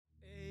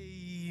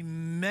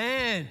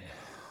Amen.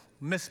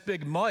 Miss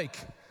Big Mike.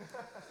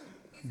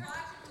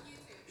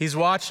 He's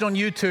watching on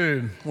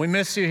YouTube. We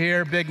miss you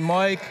here, Big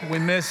Mike. We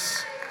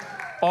miss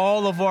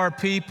all of our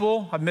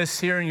people. I miss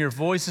hearing your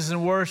voices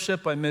in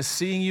worship. I miss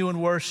seeing you in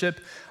worship.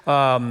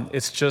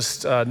 It's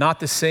just not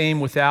the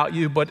same without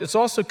you, but it's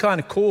also kind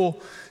of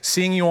cool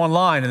seeing you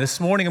online. And this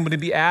morning I'm going to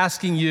be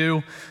asking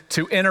you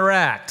to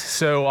interact.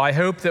 So I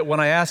hope that when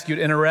I ask you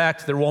to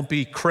interact, there won't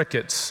be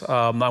crickets.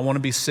 I want to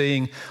be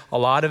seeing a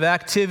lot of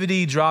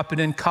activity, dropping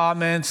in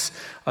comments.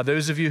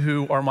 Those of you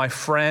who are my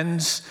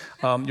friends,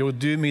 you'll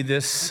do me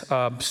this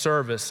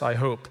service, I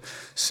hope.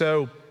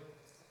 So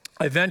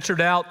I ventured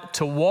out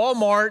to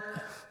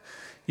Walmart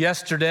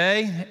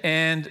yesterday,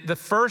 and the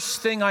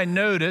first thing I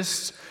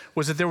noticed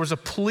was that there was a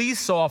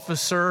police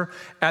officer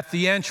at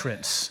the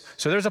entrance.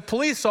 So there's a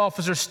police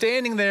officer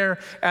standing there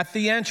at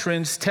the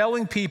entrance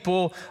telling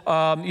people,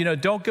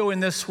 don't go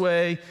in this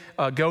way,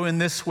 go in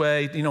this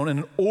way, in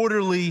an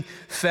orderly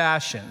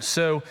fashion.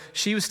 So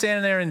she was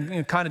standing there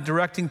and kind of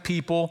directing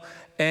people.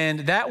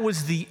 And that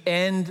was the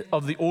end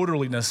of the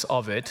orderliness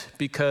of it,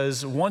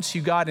 because once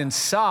you got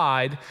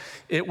inside,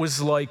 it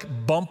was like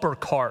bumper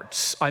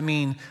carts. I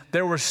mean,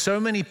 there were so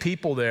many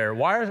people there.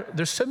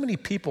 There's so many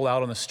people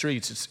out on the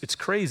streets? It's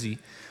crazy.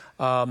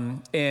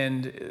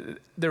 And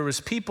there was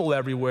people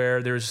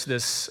everywhere. There's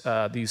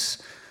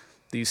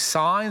these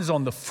signs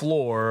on the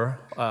floor,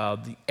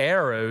 the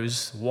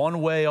arrows,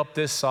 one way up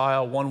this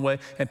aisle, one way,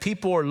 and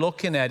people are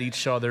looking at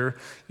each other,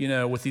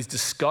 with these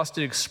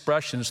disgusted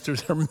expressions through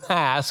their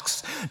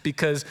masks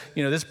because,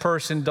 this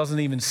person doesn't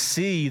even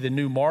see the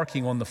new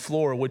marking on the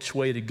floor, which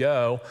way to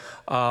go.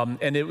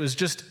 And it was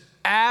just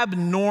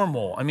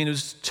abnormal. I mean, it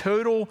was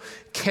total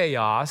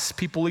chaos.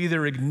 People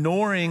either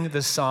ignoring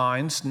the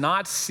signs,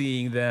 not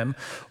seeing them,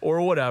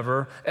 or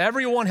whatever.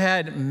 Everyone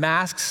had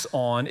masks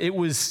on. It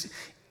was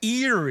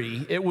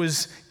eerie, it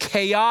was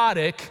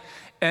chaotic,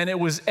 and it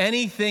was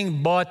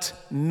anything but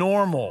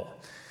normal.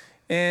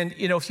 And,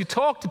 if you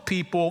talk to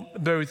people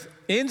both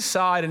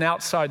inside and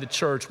outside the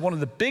church, one of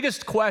the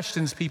biggest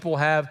questions people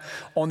have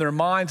on their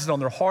minds and on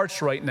their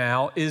hearts right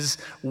now is,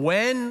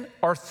 when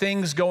are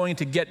things going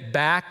to get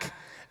back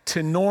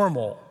to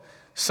normal?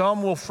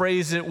 Some will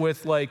phrase it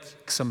with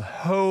some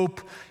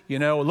hope,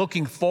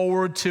 looking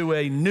forward to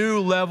a new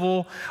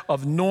level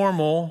of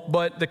normal.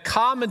 But the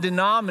common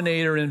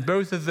denominator in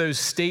both of those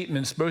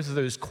statements, both of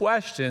those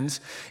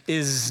questions,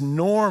 is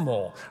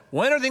normal.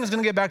 When are things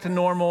going to get back to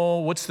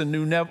normal? What's the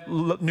new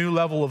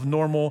level of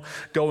normal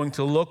going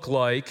to look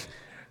like?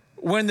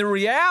 When the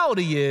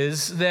reality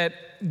is that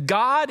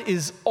God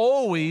is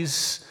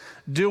always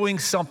doing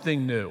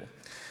something new.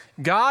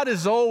 God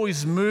is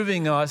always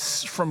moving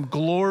us from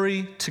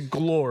glory to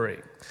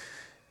glory.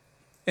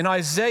 In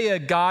Isaiah,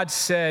 God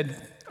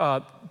said,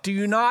 do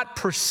you not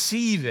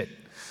perceive it?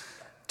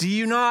 Do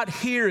you not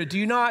hear it? Do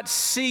you not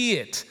see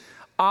it?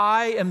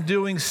 I am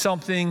doing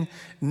something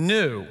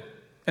new.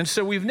 And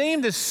so we've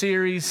named this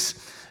series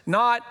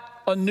not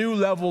a new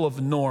level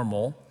of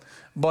normal,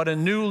 but a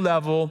new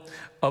level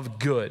of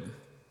good.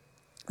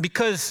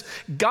 Because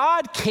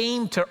God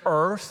came to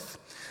earth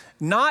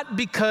not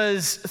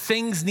because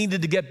things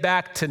needed to get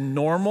back to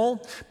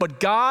normal, but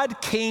God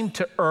came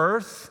to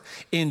earth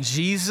in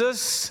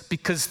Jesus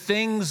because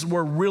things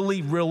were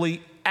really,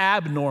 really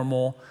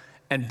abnormal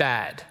and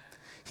bad.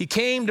 He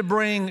came to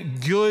bring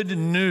good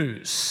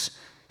news.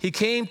 He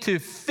came to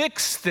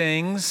fix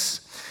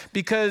things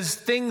because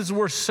things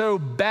were so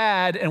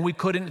bad and we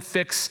couldn't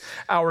fix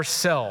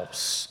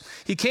ourselves.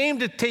 He came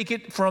to take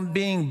it from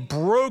being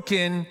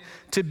broken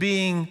to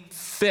being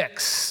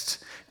fixed.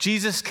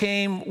 Jesus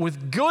came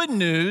with good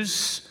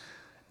news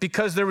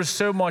because there was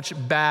so much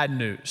bad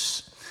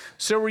news.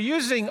 So we're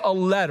using a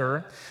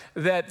letter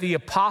that the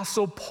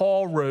Apostle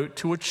Paul wrote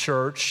to a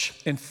church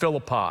in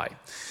Philippi.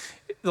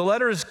 The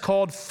letter is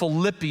called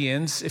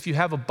Philippians. If you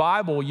have a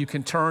Bible, you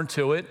can turn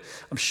to it.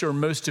 I'm sure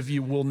most of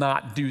you will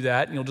not do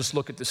that, and you'll just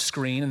look at the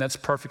screen, and that's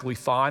perfectly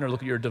fine, or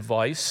look at your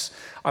device.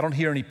 I don't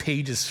hear any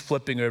pages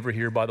flipping over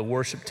here by the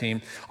worship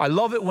team. I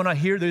love it when I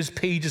hear those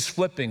pages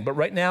flipping, but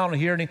right now I don't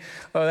hear any.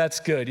 Oh, that's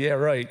good. Yeah,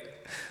 right.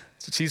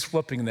 So she's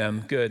flipping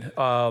them. Good.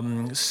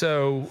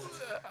 So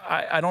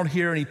I don't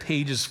hear any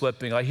pages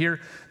flipping. I hear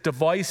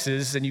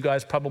devices, and you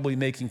guys probably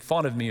making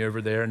fun of me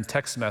over there and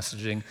text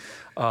messaging.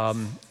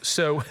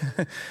 So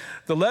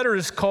the letter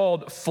is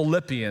called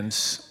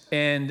Philippians,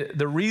 and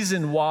the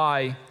reason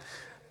why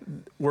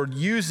we're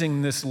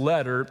using this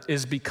letter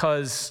is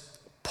because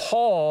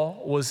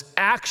Paul was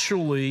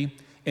actually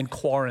in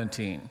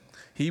quarantine.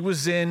 He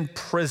was in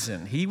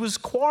prison. He was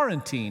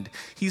quarantined.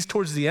 He's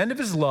towards the end of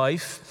his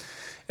life,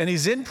 and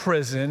he's in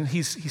prison.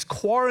 He's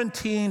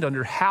quarantined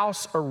under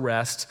house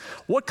arrest.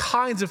 What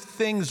kinds of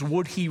things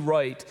would he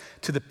write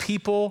to the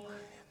people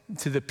in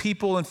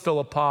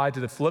Philippi, to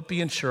the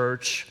Philippian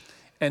church,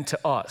 and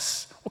to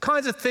us? What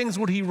kinds of things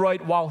would he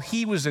write while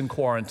he was in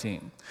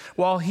quarantine,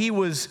 while he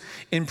was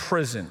in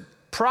prison?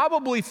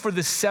 Probably for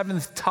the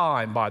 7th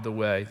time, by the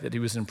way, that he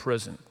was in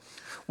prison.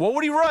 What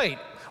would he write?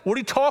 Would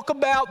he talk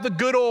about the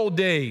good old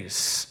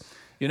days?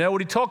 You know,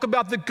 would he talk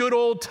about the good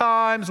old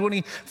times when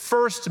he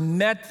first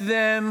met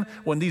them,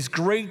 when these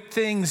great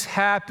things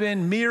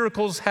happened,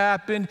 miracles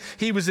happened?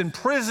 He was in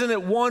prison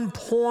at one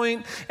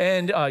point,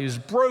 and he was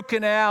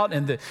broken out,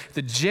 and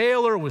the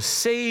jailer was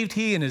saved,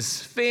 he and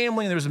his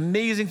family, and there was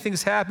amazing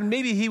things happened.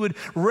 Maybe he would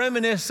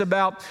reminisce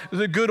about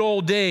the good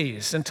old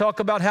days and talk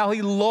about how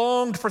he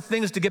longed for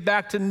things to get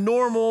back to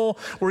normal,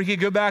 where he could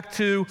go back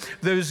to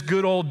those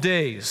good old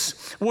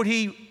days. Would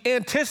he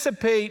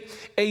anticipate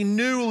a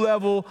new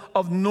level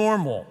of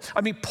normal?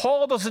 I mean,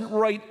 Paul doesn't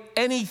write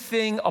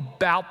anything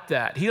about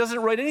that. He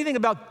doesn't write anything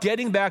about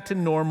getting back to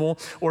normal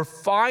or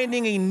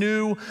finding a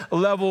new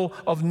level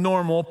of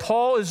normal.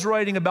 Paul is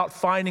writing about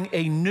finding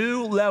a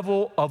new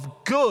level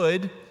of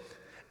good,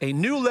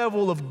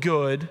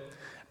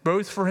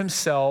 both for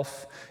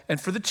himself and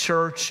for the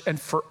church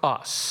and for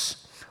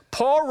us.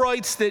 Paul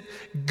writes that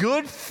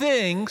good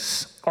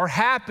things are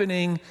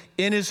happening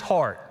in his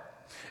heart.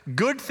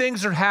 Good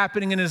things are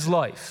happening in his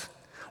life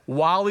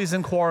while he's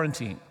in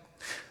quarantine.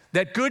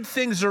 That good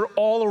things are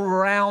all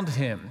around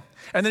him.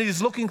 And that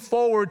he's looking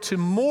forward to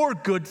more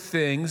good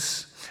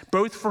things,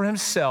 both for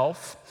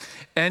himself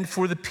and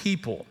for the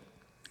people.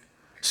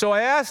 So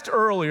I asked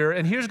earlier,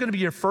 and here's going to be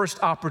your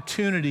first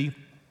opportunity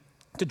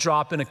to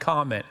drop in a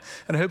comment.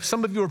 And I hope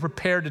some of you are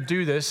prepared to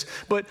do this.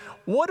 But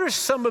what are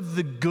some of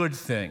the good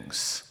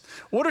things?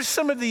 What are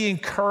some of the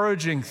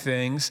encouraging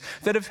things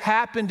that have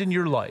happened in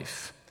your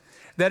life?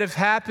 That have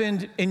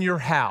happened in your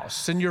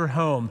house, in your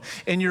home,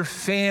 in your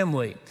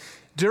family,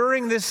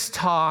 during this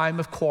time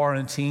of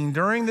quarantine,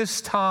 during this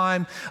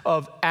time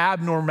of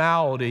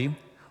abnormality?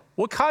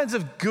 What kinds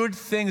of good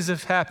things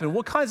have happened?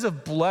 What kinds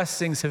of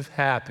blessings have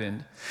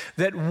happened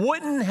that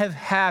wouldn't have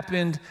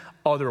happened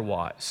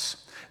otherwise?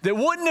 That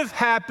wouldn't have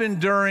happened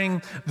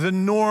during the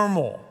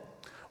normal?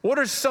 What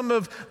are some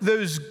of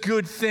those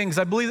good things?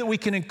 I believe that we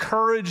can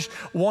encourage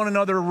one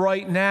another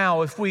right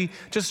now if we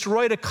just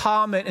write a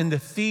comment in the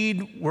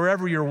feed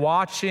wherever you're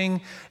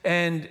watching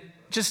and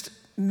just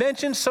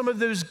mention some of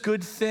those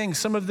good things,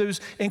 some of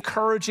those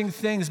encouraging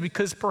things,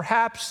 because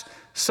perhaps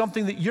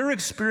something that you're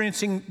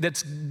experiencing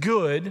that's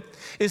good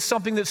is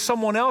something that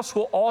someone else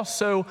will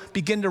also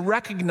begin to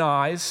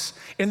recognize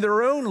in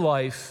their own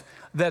life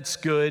that's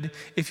good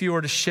if you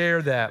were to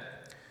share that.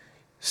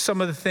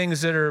 Some of the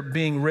things that are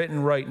being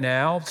written right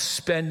now: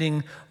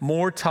 spending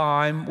more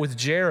time with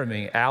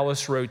Jeremy.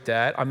 Alice wrote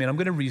that. I mean, I'm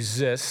going to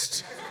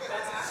resist.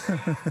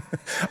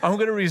 I'm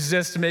going to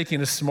resist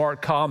making a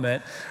smart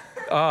comment.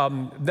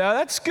 Now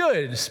that's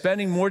good.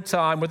 Spending more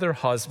time with her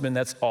husband,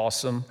 that's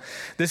awesome.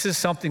 This is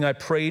something I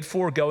prayed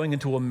for going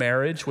into a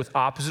marriage with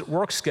opposite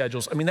work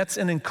schedules. I mean, that's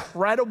an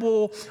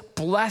incredible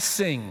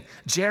blessing.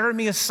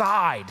 Jeremy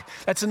aside,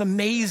 that's an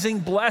amazing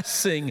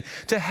blessing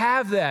to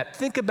have that.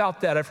 Think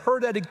about that. I've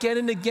heard that again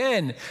and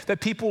again,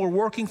 that people are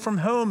working from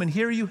home, and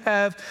here you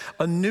have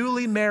a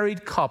newly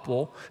married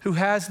couple who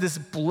has this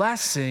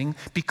blessing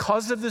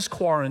because of this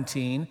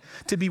quarantine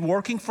to be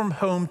working from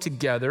home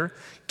together,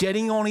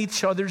 getting on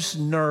each other's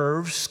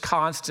nerves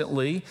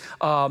constantly,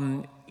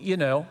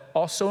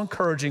 also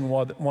encouraging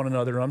one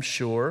another, I'm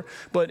sure.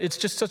 But it's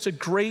just such a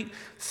great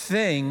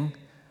thing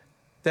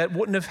that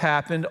wouldn't have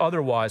happened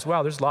otherwise.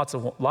 Wow, there's lots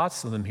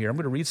of them here. I'm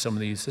going to read some of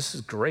these. This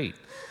is great.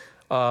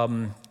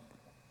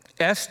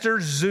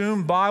 Esther's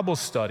Zoom Bible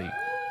study.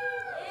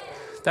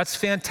 That's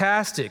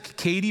fantastic.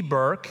 Katie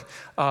Burke,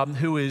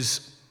 who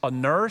is a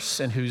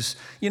nurse and who's,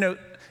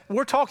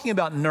 we're talking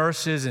about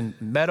nurses and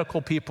medical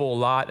people a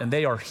lot, and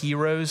they are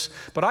heroes.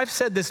 But I've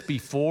said this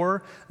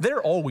before,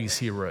 they're always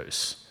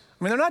heroes.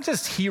 I mean, they're not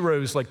just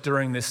heroes like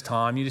during this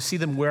time. You see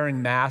them wearing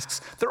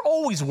masks. They're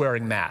always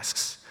wearing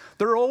masks.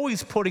 They're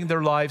always putting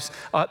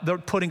they're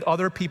putting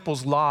other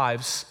people's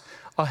lives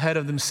ahead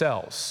of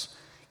themselves.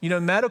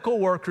 Medical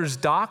workers,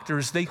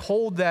 doctors, they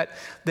hold that,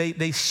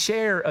 they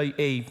share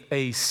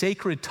a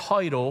sacred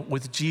title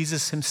with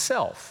Jesus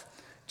himself.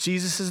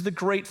 Jesus is the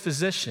great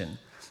physician.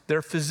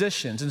 They're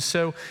physicians. And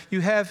so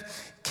you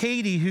have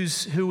Katie,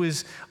 who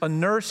is a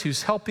nurse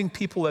who's helping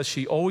people as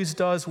she always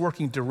does,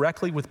 working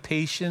directly with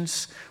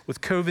patients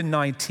with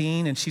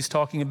COVID-19, and she's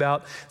talking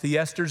about the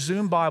Esther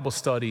Zoom Bible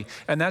study.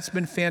 And that's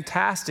been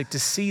fantastic to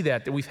see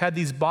that we've had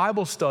these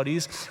Bible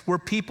studies where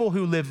people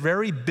who live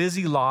very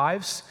busy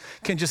lives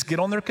can just get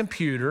on their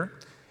computer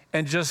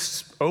and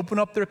just open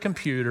up their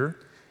computer.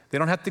 They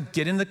don't have to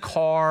get in the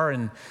car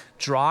and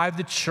drive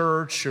to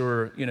church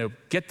or,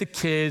 get the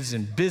kids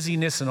and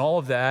busyness and all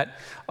of that.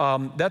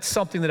 That's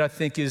something that I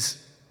think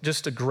is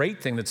just a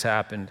great thing that's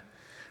happened.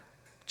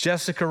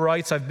 Jessica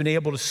writes, I've been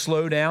able to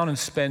slow down and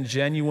spend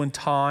genuine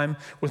time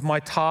with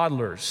my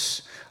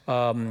toddlers.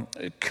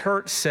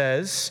 Kurt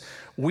says,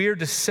 weird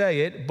to say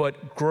it,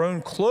 but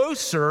grown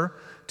closer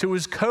to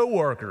his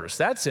coworkers.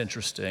 That's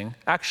interesting.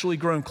 Actually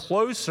grown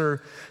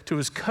closer to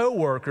his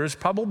coworkers,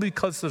 probably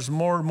because there's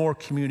more and more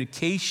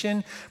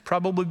communication,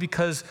 probably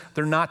because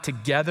they're not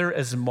together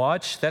as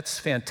much. That's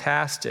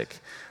fantastic.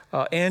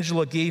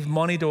 Angela gave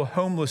money to a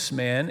homeless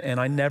man, and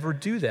I never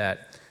do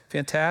that.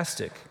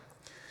 Fantastic.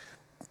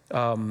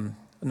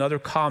 Another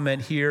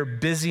comment here,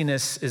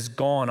 busyness is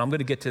gone. I'm going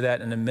to get to that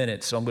in a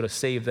minute, so I'm going to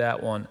save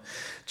that one.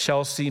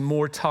 Chelsea,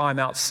 more time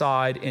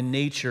outside in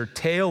nature.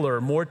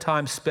 Taylor, more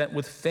time spent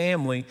with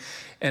family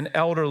and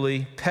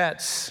elderly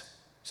pets.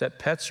 Is that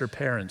pets or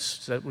parents?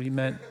 Is that what you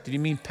meant? Did you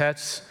mean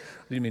pets?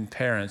 Or did you mean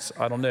parents?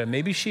 I don't know.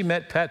 Maybe she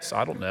meant pets.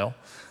 I don't know.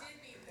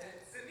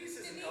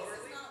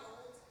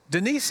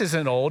 Denise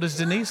isn't old. Is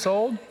Denise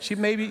old? She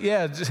maybe,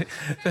 yeah.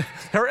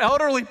 Her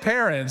elderly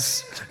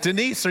parents.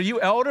 Denise, are you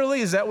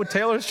elderly? Is that what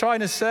Taylor's trying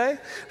to say?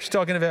 She's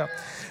talking about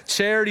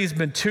Charity's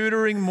been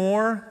tutoring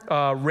more.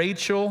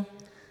 Rachel,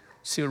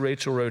 see what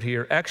Rachel wrote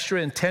here. Extra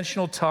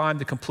intentional time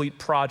to complete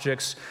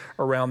projects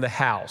around the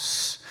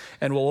house.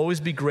 And will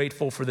always be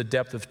grateful for the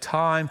depth of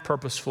time,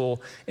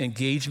 purposeful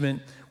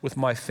engagement with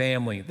my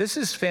family. This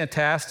is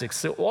fantastic.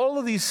 So all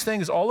of these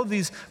things, all of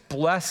these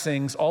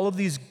blessings, all of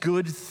these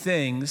good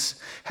things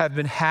have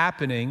been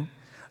happening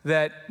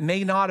that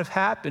may not have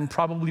happened,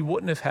 probably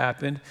wouldn't have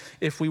happened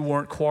if we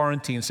weren't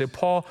quarantined. So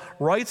Paul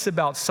writes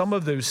about some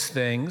of those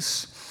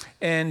things,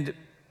 and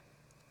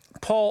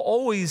Paul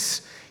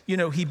always,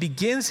 he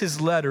begins his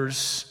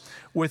letters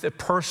with a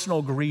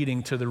personal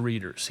greeting to the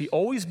readers. He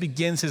always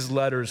begins his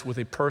letters with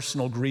a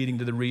personal greeting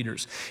to the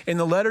readers. In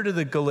the letter to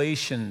the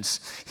Galatians,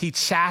 he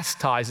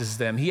chastises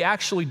them. He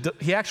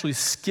actually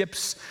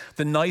skips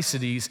the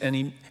niceties and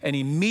he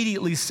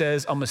immediately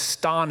says, I'm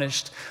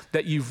astonished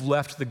that you've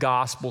left the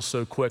gospel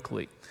so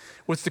quickly.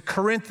 With the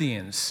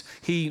Corinthians,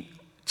 he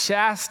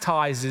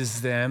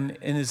chastises them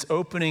in his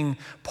opening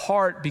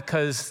part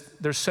because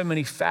there's so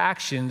many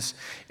factions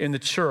in the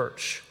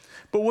church.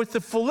 But with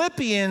the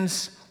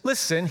Philippians,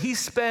 listen, he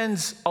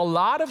spends a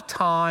lot of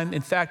time,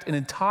 in fact, an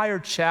entire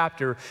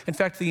chapter, in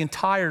fact, the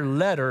entire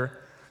letter,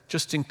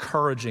 just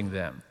encouraging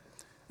them.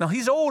 Now,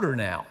 he's older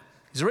now.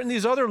 He's written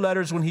these other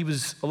letters when he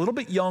was a little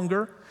bit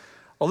younger,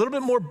 a little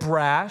bit more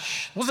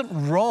brash. It wasn't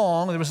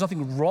wrong. There was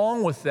nothing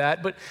wrong with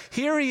that. But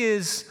here he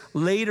is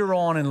later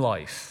on in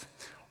life,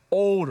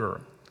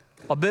 older,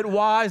 a bit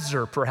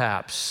wiser,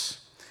 perhaps.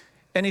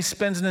 And he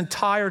spends an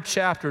entire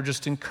chapter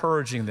just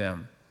encouraging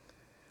them.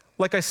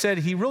 Like I said,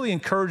 he really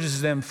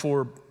encourages them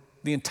for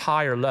the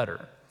entire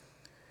letter.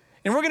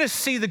 And we're going to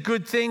see the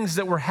good things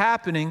that were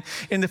happening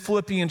in the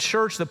Philippian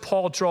church that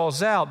Paul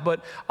draws out,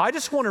 but I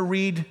just want to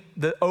read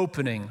the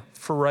opening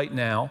for right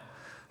now.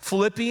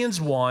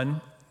 Philippians 1,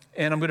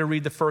 and I'm going to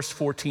read the first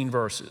 14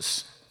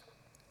 verses.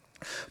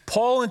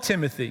 Paul and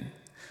Timothy,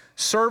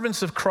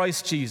 servants of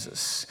Christ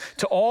Jesus,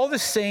 to all the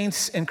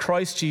saints in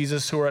Christ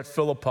Jesus who are at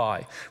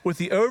Philippi, with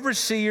the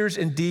overseers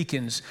and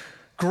deacons,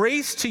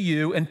 grace to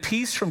you and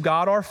peace from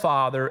God our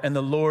Father and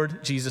the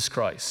Lord Jesus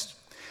Christ.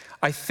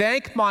 I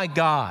thank my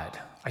God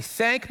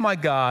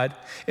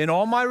in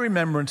all my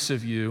remembrance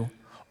of you,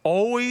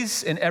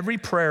 always in every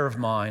prayer of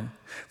mine,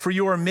 for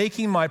you are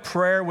making my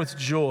prayer with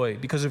joy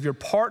because of your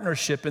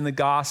partnership in the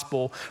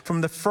gospel from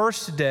the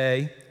first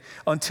day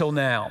until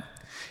now.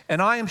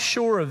 And I am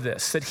sure of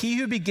this, that he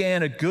who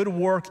began a good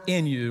work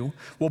in you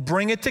will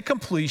bring it to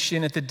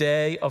completion at the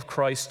day of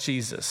Christ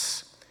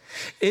Jesus.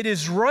 It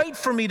is right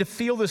for me to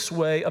feel this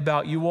way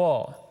about you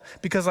all,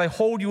 because I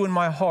hold you in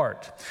my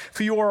heart.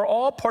 For you are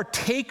all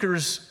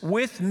partakers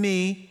with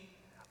me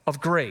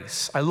of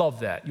grace. I love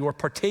that. You are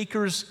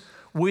partakers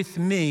with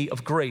me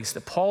of grace.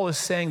 That Paul is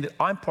saying that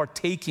I'm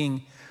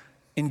partaking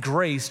in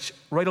grace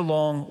right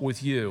along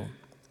with you.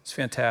 It's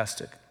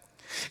fantastic.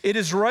 It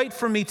is right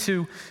for me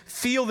to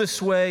feel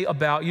this way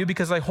about you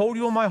because I hold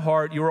you in my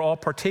heart. You are all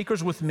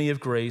partakers with me of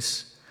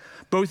grace,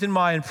 both in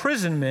my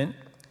imprisonment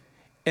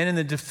and in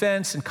the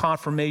defense and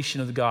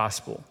confirmation of the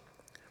gospel.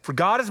 For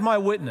God is my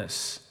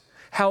witness,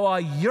 how I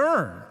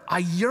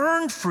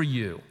yearn for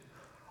you.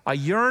 I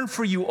yearn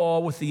for you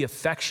all with the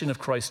affection of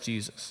Christ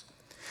Jesus.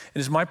 It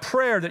is my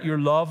prayer that your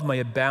love may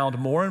abound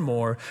more and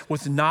more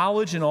with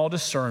knowledge and all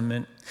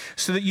discernment,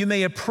 so that you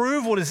may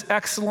approve what is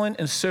excellent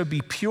and so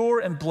be pure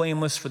and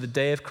blameless for the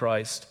day of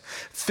Christ,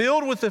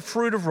 filled with the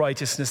fruit of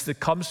righteousness that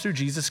comes through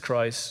Jesus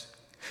Christ,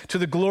 to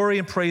the glory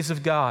and praise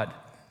of God.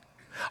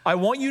 I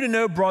want you to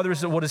know,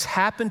 brothers, that what has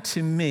happened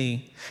to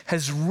me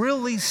has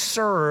really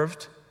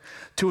served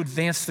to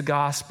advance the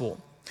gospel.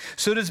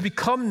 So it has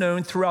become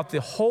known throughout the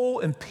whole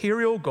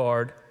imperial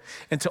guard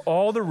and to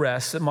all the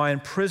rest that my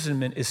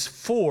imprisonment is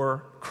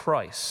for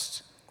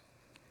Christ.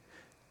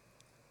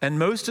 And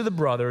most of the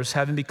brothers,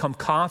 having become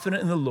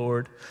confident in the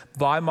Lord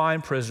by my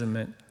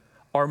imprisonment,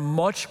 are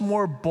much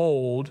more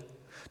bold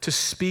to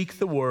speak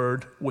the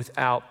word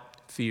without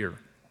fear.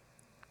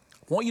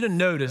 I want you to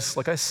notice,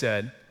 like I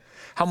said,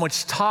 how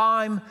much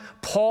time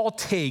Paul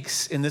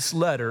takes in this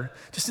letter,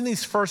 just in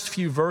these first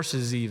few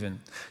verses even,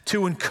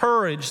 to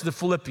encourage the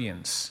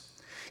Philippians.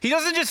 He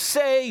doesn't just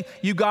say,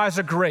 you guys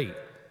are great.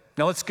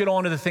 Now let's get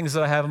on to the things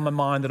that I have in my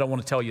mind that I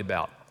want to tell you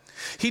about.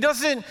 He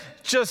doesn't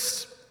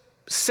just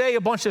say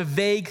a bunch of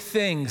vague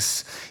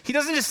things. He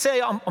doesn't just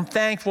say, I'm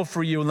thankful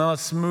for you, and now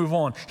let's move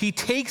on. He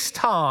takes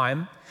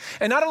time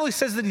and not only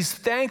says that he's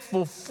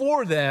thankful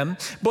for them,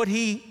 but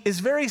he is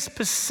very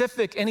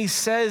specific, and he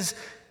says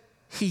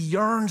he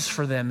yearns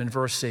for them in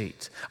verse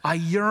 8. I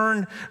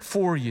yearn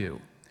for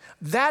you.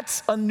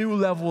 That's a new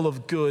level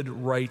of good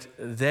right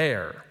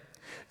there.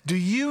 Do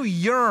you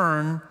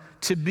yearn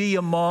to be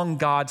among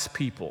God's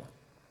people?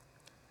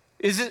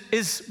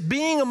 Is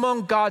being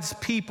among God's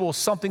people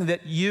something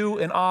that you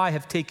and I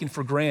have taken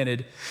for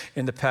granted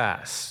in the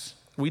past?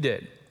 We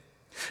did.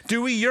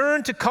 Do we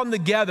yearn to come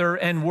together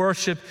and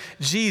worship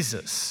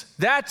Jesus?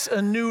 That's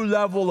a new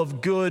level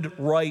of good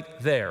right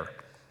there.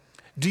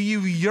 Do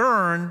you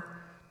yearn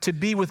to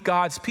be with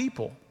God's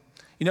people?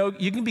 You know,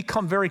 you can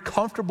become very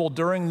comfortable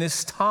during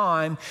this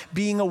time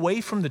being away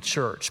from the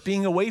church,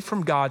 being away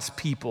from God's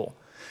people.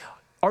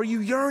 Are you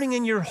yearning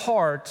in your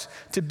heart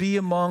to be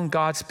among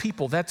God's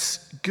people?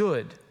 That's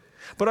good.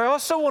 But I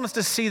also want us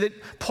to see that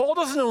Paul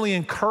doesn't only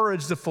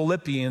encourage the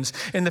Philippians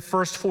in the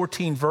first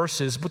 14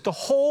 verses, but the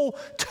whole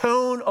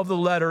tone of the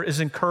letter is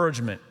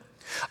encouragement.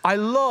 I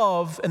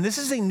love, and this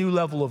is a new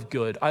level of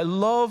good, I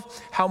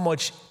love how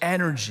much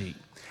energy,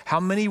 how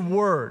many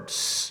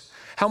words,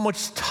 how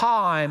much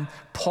time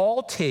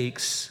Paul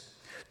takes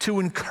to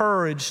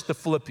encourage the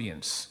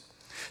Philippians,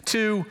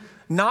 to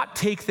not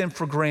take them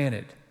for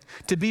granted,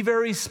 to be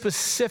very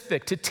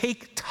specific, to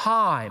take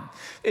time.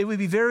 It would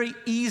be very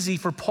easy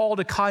for Paul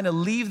to kind of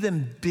leave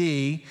them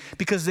be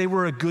because they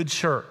were a good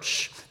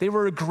church. They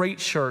were a great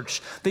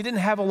church. They didn't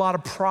have a lot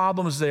of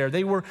problems there.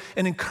 They were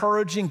an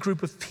encouraging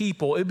group of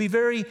people. It would be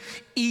very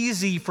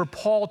easy for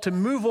Paul to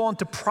move on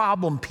to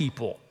problem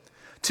people,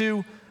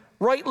 to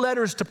write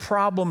letters to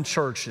problem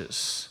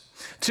churches,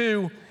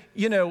 to,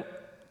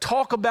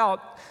 talk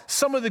about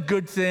some of the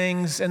good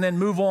things and then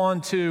move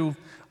on to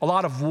a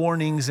lot of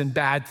warnings and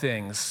bad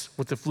things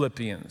with the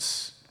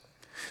Philippians.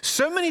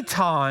 So many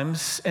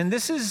times, and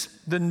this is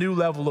the new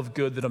level of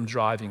good that I'm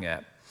driving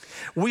at,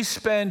 we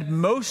spend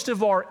most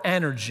of our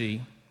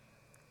energy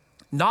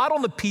not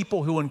on the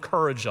people who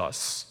encourage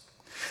us,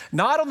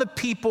 not on the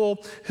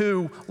people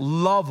who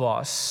love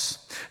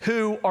us,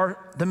 who are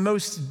the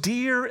most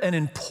dear and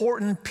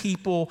important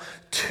people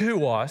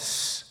to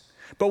us,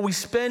 but we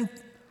spend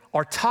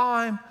our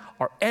time,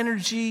 our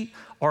energy,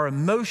 our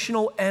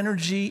emotional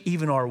energy,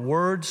 even our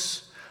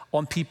words,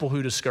 on people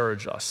who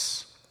discourage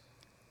us.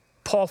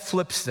 Paul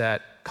flips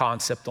that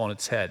concept on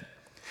its head.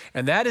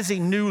 And that is a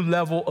new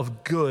level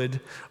of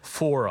good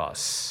for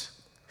us.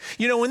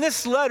 In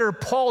this letter,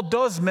 Paul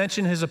does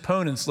mention his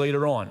opponents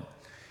later on.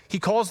 He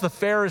calls the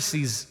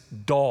Pharisees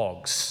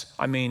dogs.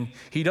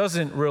 He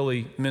doesn't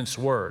really mince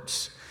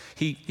words.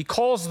 He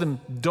calls them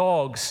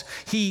dogs.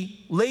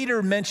 He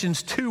later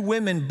mentions two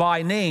women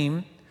by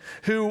name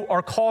who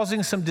are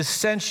causing some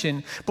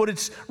dissension, but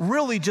it's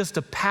really just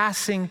a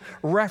passing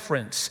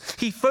reference.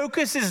 He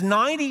focuses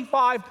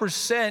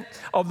 95%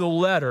 of the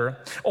letter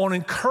on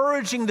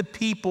encouraging the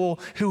people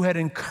who had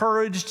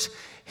encouraged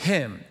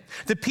him,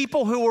 the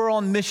people who were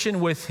on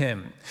mission with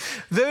him,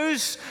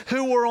 those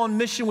who were on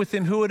mission with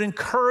him, who had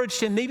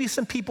encouraged him, maybe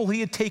some people he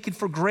had taken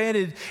for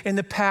granted in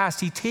the past.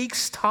 He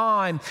takes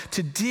time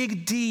to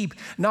dig deep,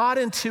 not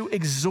into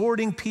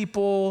exhorting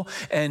people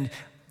and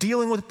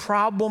dealing with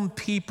problem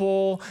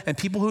people and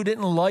people who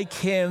didn't like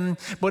him,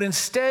 but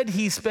instead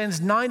he spends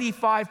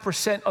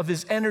 95% of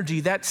his energy,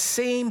 that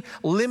same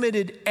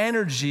limited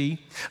energy,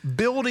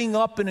 building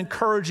up and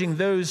encouraging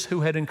those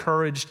who had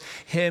encouraged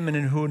him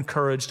and who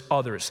encouraged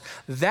others.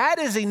 That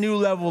is a new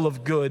level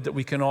of good that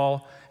we can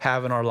all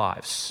have in our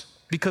lives,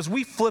 because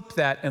we flip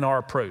that in our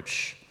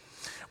approach.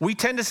 We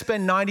tend to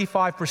spend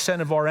 95%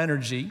 of our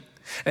energy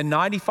and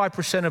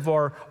 95% of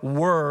our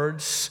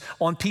words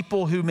on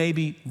people who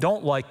maybe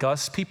don't like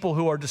us, people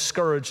who are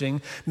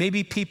discouraging,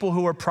 maybe people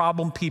who are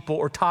problem people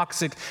or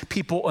toxic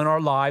people in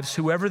our lives,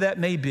 whoever that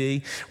may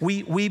be.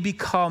 We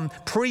become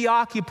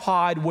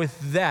preoccupied with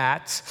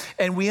that,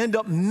 and we end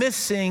up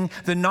missing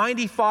the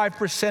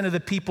 95% of the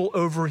people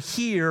over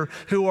here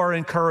who are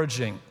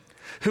encouraging,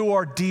 who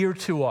are dear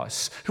to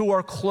us, who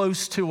are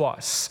close to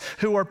us,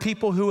 who are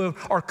people who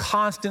are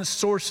constant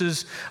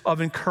sources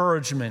of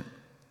encouragement.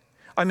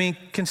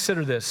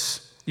 Consider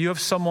this. You have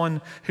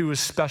someone who is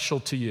special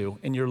to you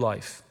in your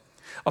life,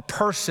 a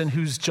person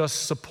who's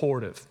just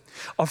supportive,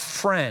 a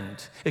friend.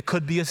 It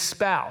could be a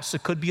spouse.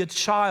 It could be a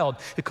child.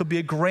 It could be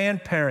a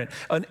grandparent,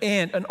 an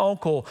aunt, an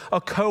uncle, a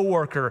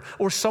coworker,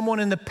 or someone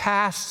in the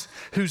past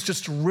who's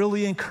just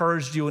really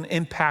encouraged you and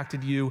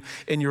impacted you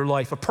in your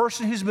life, a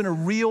person who's been a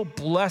real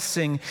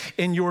blessing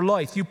in your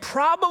life. You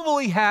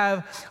probably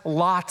have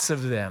lots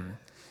of them.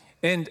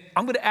 And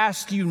I'm going to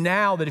ask you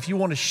now that if you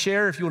want to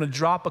share, if you want to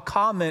drop a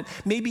comment,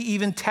 maybe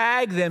even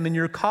tag them in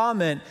your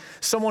comment,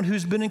 someone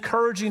who's been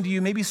encouraging to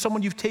you, maybe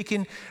someone you've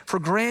taken for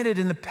granted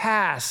in the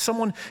past,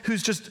 someone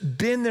who's just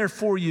been there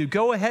for you.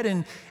 Go ahead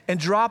and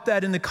drop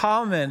that in the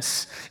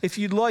comments if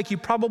you'd like. You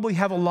probably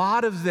have a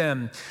lot of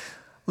them.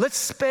 Let's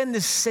spend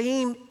the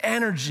same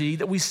energy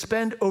that we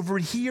spend over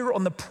here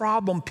on the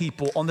problem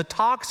people, on the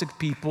toxic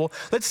people.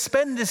 Let's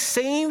spend the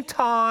same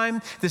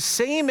time, the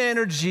same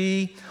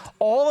energy,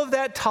 all of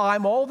that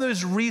time, all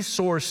those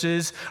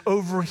resources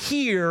over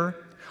here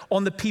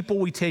on the people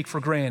we take for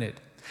granted,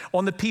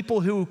 on the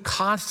people who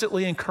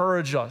constantly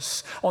encourage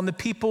us, on the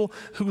people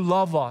who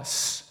love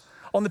us,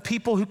 on the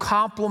people who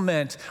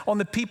compliment, on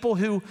the people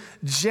who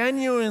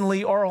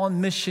genuinely are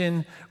on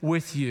mission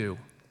with you.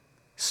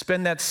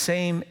 Spend that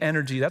same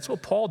energy. That's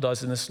what Paul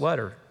does in this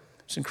letter.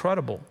 It's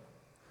incredible.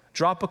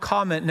 Drop a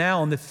comment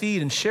now on the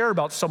feed and share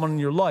about someone in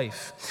your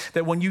life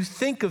that when you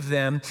think of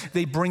them,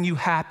 they bring you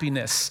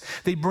happiness.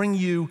 They bring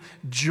you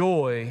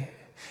joy.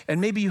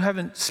 And maybe you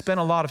haven't spent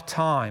a lot of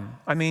time.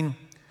 I mean,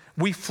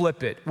 we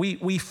flip it.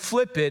 We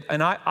flip it,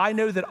 and I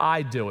know that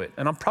I do it.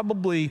 And I'm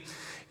probably,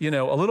 a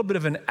little bit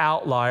of an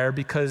outlier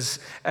because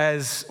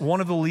as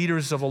one of the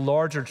leaders of a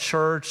larger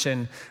church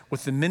and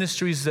with the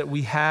ministries that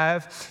we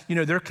have,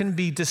 there can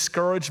be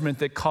discouragement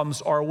that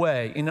comes our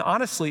way. And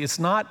honestly, it's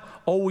not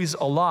always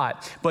a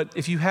lot. But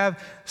if you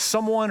have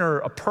someone or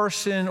a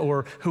person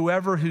or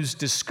whoever who's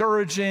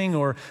discouraging,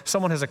 or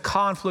someone has a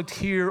conflict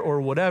here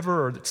or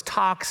whatever, or it's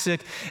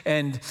toxic,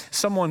 and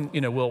someone,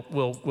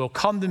 will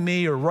come to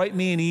me or write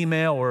me an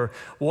email or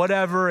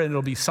whatever, and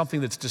it'll be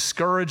something that's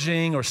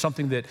discouraging or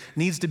something that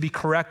needs to be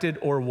corrected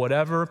or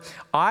whatever,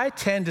 I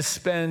tend to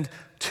spend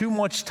too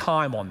much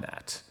time on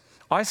that.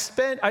 I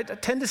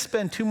tend to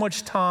spend too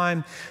much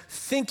time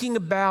thinking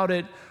about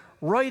it,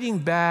 writing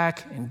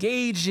back,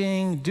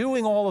 engaging,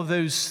 doing all of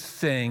those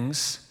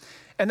things.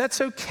 And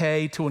that's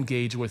okay to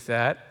engage with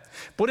that.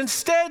 But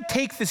instead,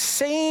 take the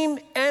same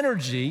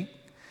energy,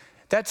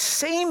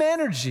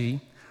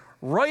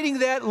 writing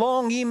that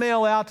long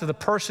email out to the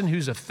person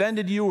who's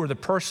offended you or the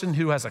person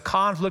who has a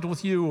conflict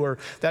with you or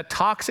that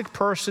toxic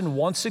person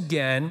once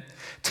again.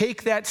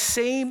 Take that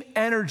same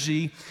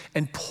energy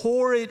and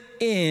pour it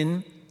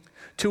in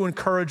to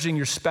encouraging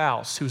your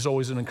spouse, who's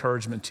always an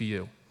encouragement to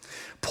you.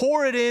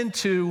 Pour it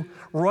into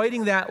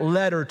writing that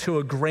letter to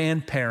a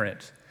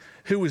grandparent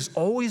who has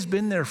always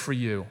been there for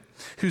you,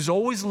 who's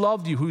always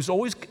loved you, who's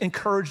always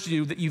encouraged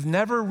you, that you've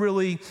never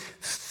really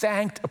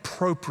thanked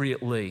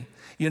appropriately,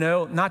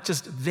 not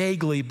just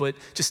vaguely, but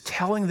just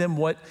telling them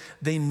what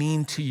they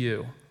mean to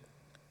you.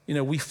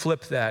 We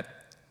flip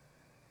that.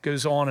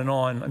 Goes on and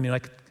on. I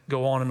could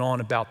go on and on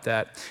about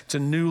that. It's a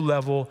new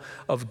level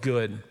of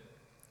good.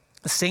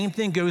 The same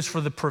thing goes for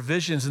the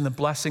provisions and the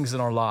blessings in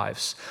our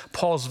lives.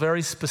 Paul's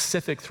very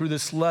specific through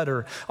this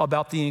letter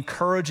about the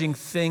encouraging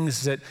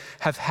things that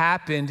have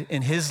happened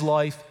in his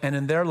life and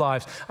in their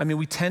lives.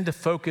 We tend to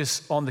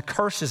focus on the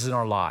curses in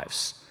our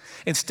lives.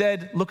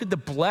 Instead, look at the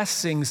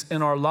blessings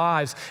in our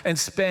lives and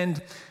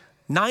spend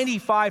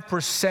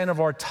 95%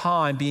 of our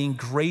time being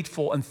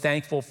grateful and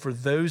thankful for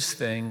those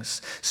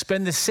things.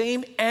 Spend the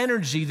same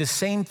energy, the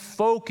same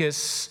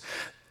focus,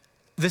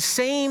 the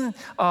same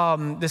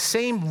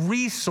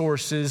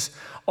resources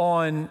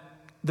on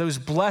those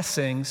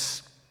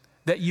blessings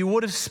that you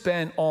would have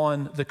spent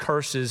on the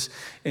curses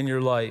in your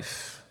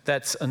life.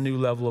 That's a new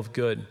level of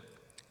good.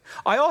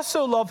 I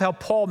also love how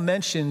Paul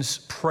mentions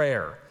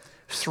prayer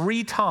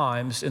 3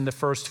 times in the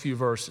first few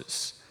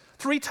verses.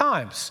 3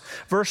 times.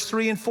 Verse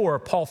 3 and 4,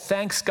 Paul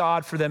thanks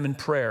God for them in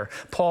prayer.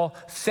 Paul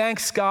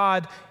thanks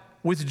God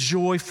with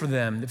joy for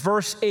them.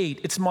 Verse 8,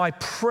 it's my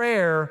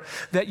prayer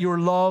that your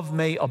love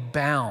may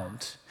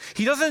abound.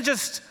 He doesn't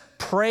just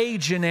pray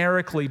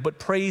generically, but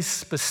prays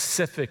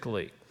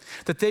specifically,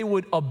 that they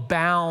would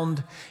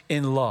abound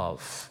in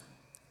love.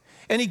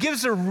 And he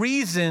gives the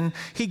reason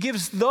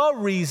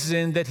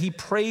that he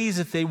prays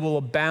that they will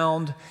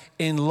abound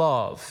in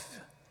love.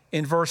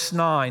 In verse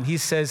 9, he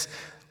says,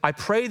 I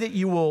pray that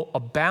you will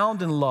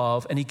abound in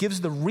love. And he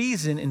gives the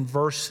reason in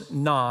verse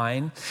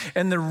 9.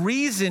 And the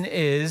reason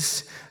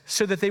is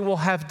so that they will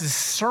have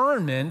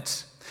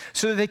discernment,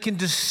 so that they can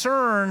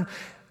discern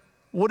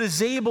what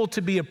is able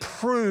to be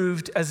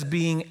approved as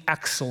being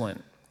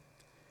excellent.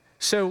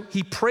 So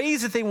he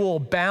prays that they will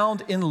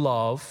abound in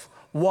love.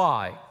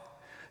 Why?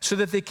 So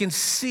that they can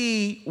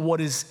see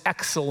what is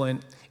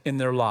excellent in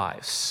their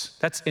lives.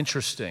 That's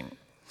interesting.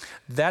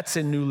 That's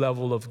a new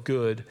level of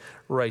good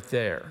right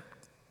there.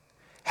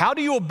 How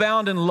do you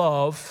abound in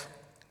love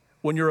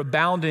when you're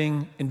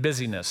abounding in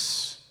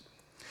busyness?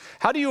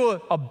 How do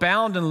you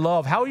abound in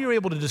love? How are you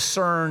able to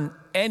discern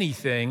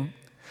anything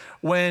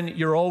when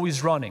you're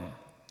always running,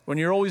 when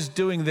you're always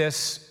doing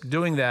this,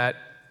 doing that?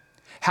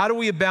 How do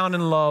we abound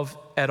in love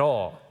at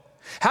all?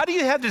 How do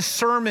you have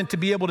discernment to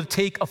be able to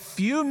take a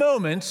few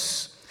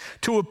moments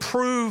to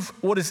approve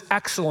what is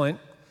excellent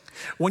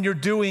when you're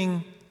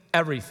doing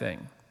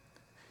everything?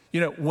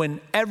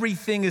 When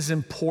everything is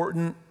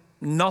important,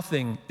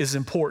 nothing is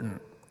important.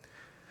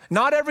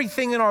 Not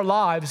everything in our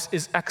lives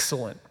is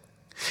excellent.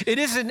 It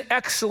isn't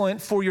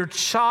excellent for your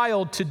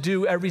child to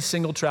do every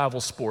single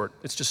travel sport.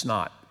 It's just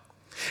not.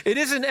 It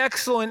isn't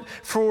excellent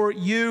for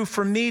you,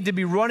 for me to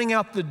be running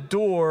out the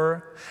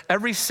door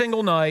every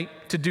single night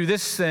to do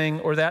this thing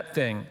or that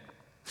thing.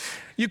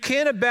 You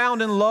can't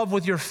abound in love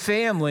with your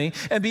family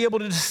and be able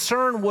to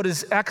discern what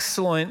is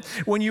excellent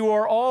when you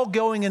are all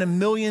going in a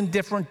million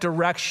different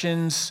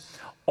directions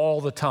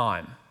all the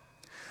time.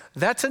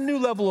 That's a new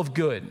level of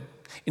good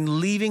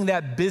in leaving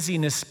that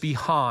busyness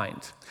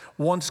behind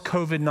once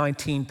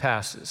COVID-19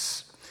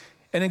 passes.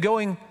 And then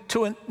going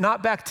to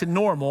not back to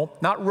normal,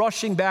 not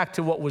rushing back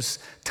to what was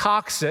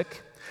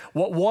toxic,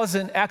 what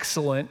wasn't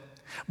excellent,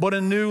 but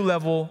a new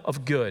level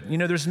of good. You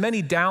know, there's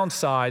many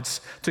downsides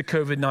to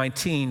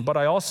COVID-19, but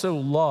I also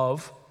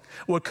love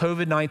what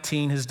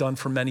COVID-19 has done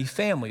for many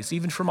families,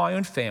 even for my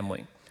own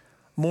family.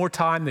 More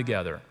time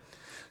together,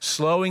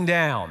 slowing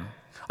down.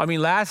 I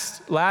mean,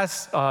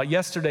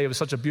 yesterday it was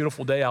such a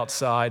beautiful day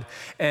outside,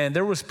 and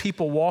there was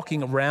people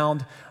walking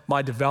around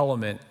my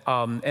development,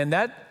 and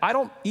that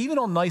even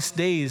on nice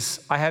days,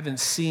 I haven't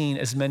seen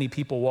as many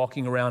people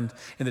walking around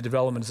in the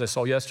development as I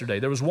saw yesterday.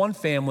 There was one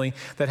family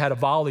that had a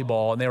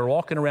volleyball, and they were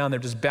walking around, they're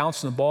just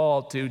bouncing the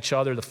ball to each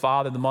other, the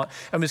father, the mother.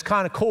 I mean, it's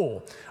kind of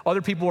cool.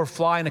 Other people were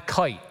flying a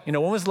kite. You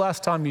know, when was the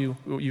last time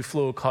you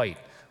flew a kite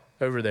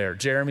over there?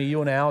 Jeremy, you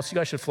and Alice, you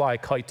guys should fly a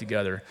kite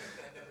together.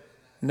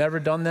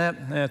 Never done that?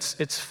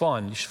 It's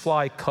fun. You should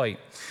fly a kite.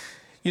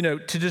 You know,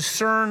 to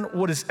discern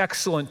what is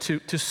excellent,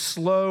 to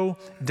slow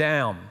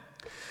down.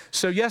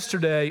 So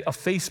yesterday, a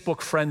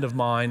Facebook friend of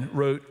mine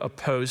wrote a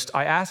post.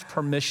 I asked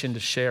permission to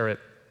share it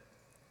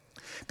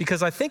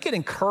because I think it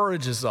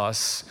encourages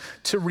us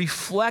to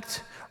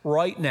reflect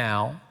right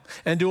now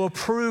and to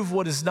approve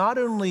what is not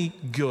only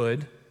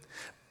good,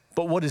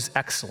 but what is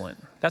excellent.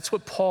 That's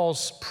what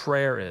Paul's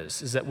prayer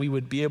is that we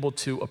would be able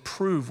to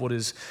approve what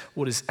is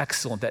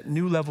excellent, that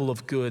new level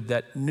of good,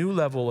 that new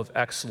level of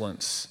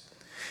excellence.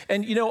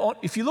 And, you know,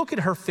 if you look at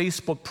her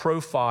Facebook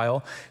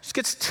profile, she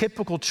gets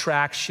typical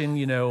traction,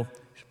 you know,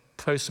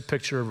 posts a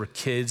picture of her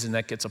kids and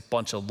that gets a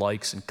bunch of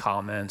likes and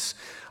comments.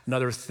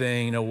 Another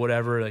thing, you know,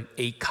 whatever, like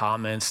 8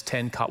 comments,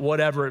 10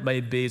 whatever it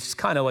may be. It's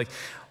kind of like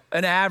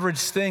an average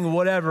thing,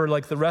 whatever,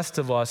 like the rest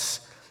of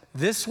us.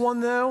 This one,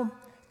 though,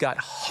 got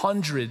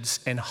hundreds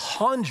and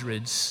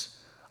hundreds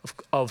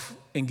of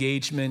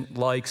engagement,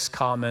 likes,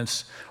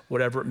 comments,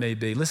 whatever it may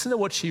be. Listen to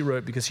what she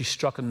wrote because she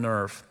struck a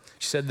nerve.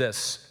 She said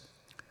this,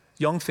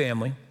 young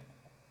family,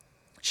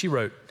 she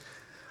wrote,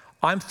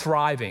 I'm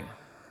thriving.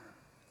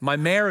 My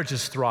marriage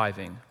is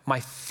thriving. My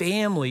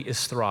family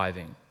is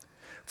thriving.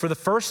 For the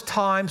first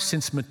time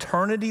since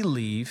maternity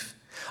leave,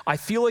 I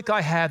feel like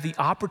I have the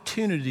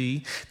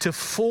opportunity to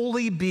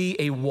fully be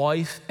a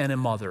wife and a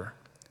mother.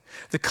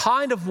 The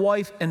kind of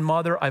wife and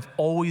mother I've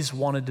always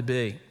wanted to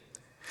be.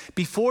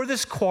 Before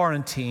this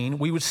quarantine,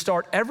 we would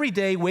start every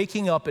day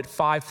waking up at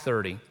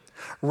 5:30,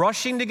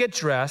 rushing to get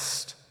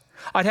dressed.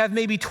 I'd have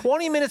maybe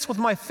 20 minutes with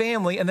my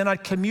family, and then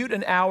I'd commute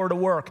an hour to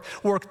work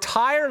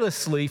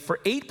tirelessly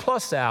for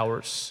 8+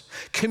 hours,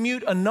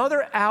 commute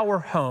another hour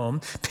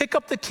home, pick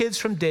up the kids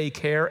from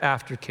daycare,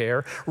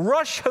 aftercare,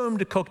 rush home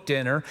to cook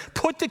dinner,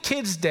 put the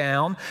kids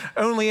down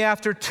only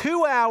after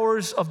 2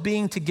 hours of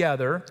being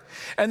together,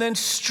 and then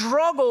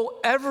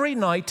struggle every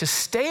night to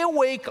stay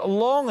awake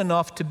long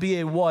enough to be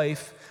a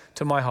wife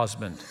to my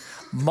husband,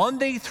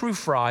 Monday through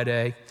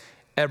Friday,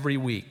 every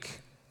week.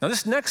 Now,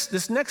 this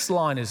next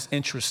line is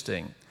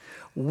interesting.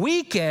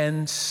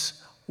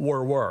 Weekends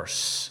were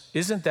worse.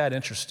 Isn't that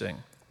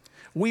interesting?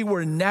 We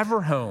were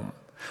never home,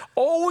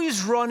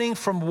 always running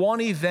from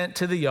one event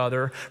to the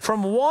other,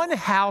 from one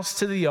house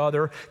to the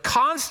other,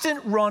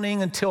 constant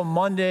running until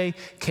Monday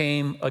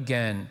came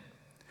again.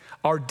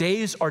 Our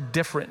days are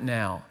different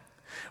now.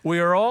 We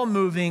are all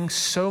moving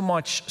so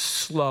much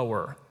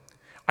slower.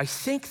 I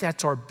think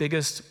that's our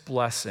biggest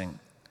blessing.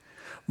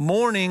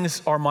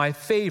 Mornings are my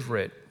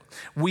favorite.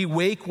 We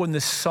wake when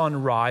the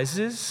sun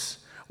rises.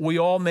 We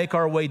all make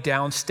our way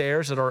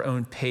downstairs at our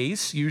own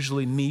pace,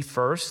 usually me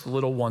first, the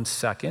little one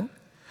second.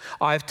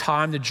 I have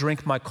time to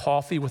drink my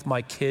coffee with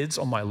my kids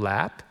on my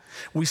lap.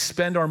 We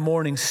spend our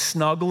mornings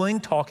snuggling,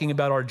 talking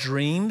about our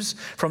dreams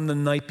from the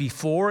night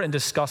before and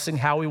discussing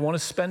how we want to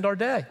spend our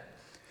day.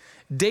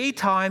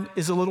 Daytime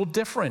is a little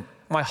different.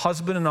 My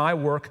husband and I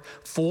work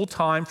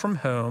full-time from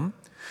home,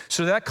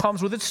 so that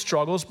comes with its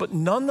struggles, but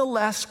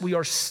nonetheless, we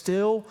are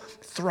still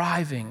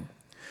thriving.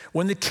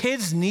 When the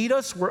kids need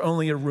us, we're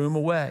only a room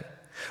away.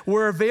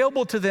 We're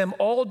available to them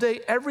all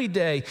day, every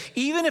day.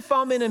 Even if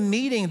I'm in a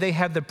meeting, they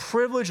have the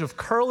privilege of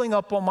curling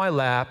up on my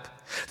lap.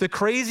 The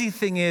crazy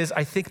thing is,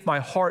 I think my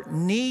heart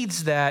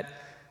needs that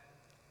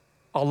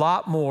a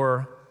lot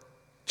more,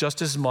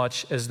 just as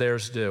much as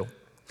theirs do.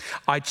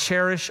 I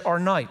cherish our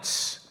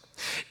nights.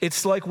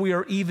 It's like we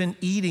are even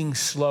eating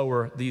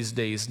slower these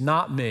days.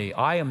 Not me.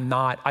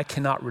 I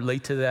cannot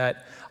relate to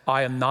that.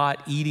 I am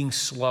not eating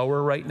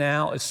slower right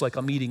now. It's like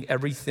I'm eating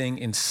everything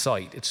in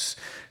sight. It's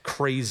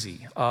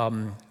crazy.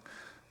 Got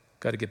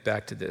to get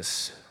back to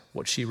this.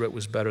 What she wrote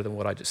was better than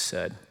what I just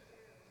said.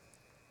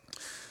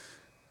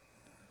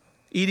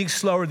 Eating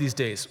slower these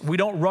days. We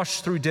don't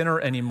rush through dinner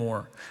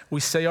anymore.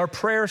 We say our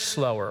prayers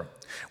slower.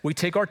 We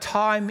take our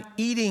time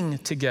eating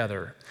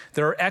together.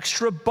 There are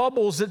extra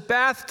bubbles at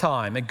bath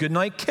time, and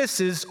goodnight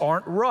kisses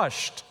aren't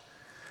rushed.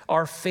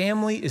 Our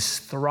family is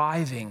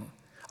thriving.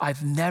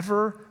 I've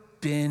never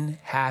been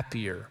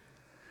happier.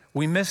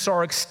 We miss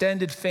our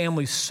extended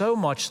family so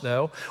much,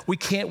 though, we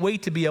can't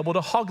wait to be able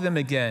to hug them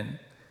again.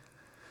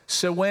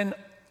 So when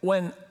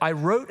I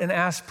wrote and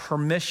asked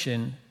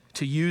permission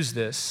to use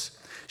this,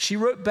 she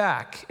wrote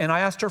back, and I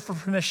asked her for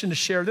permission to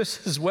share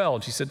this as well,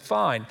 and she said,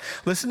 fine.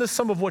 Listen to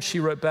some of what she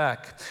wrote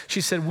back.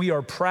 She said, we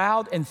are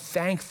proud and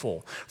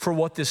thankful for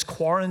what this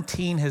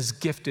quarantine has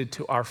gifted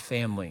to our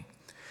family.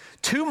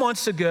 2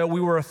 months ago,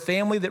 we were a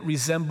family that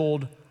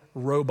resembled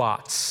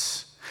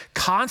robots,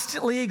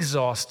 constantly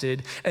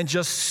exhausted and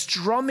just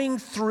strumming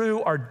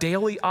through our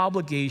daily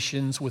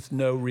obligations with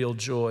no real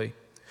joy.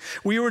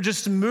 We were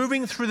just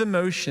moving through the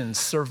motions,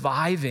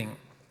 surviving.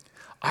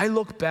 I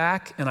look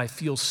back and I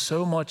feel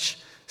so much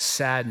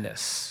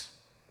sadness.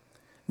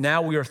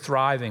 Now we are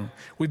thriving.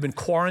 We've been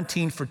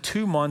quarantined for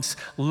 2 months,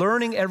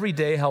 learning every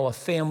day how a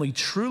family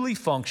truly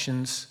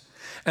functions.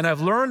 And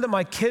I've learned that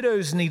my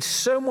kiddos need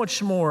so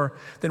much more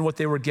than what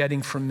they were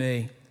getting from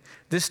me.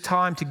 This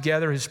time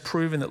together has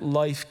proven that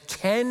life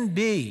can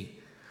be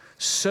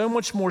so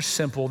much more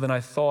simple than I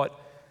thought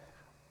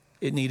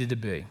it needed to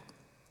be.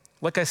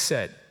 Like I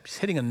said, it's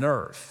hitting a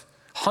nerve.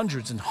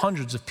 Hundreds and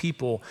hundreds of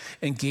people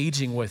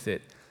engaging with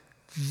it.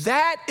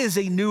 That is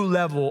a new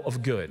level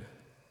of good.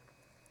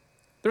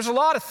 There's a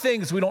lot of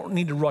things we don't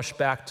need to rush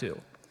back to.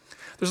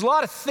 There's a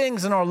lot of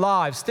things in our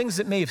lives, things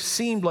that may have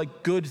seemed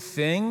like good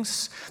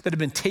things that have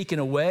been taken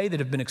away, that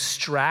have been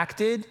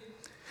extracted,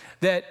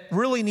 that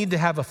really need to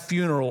have a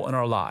funeral in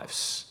our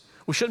lives.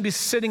 We shouldn't be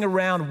sitting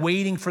around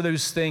waiting for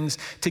those things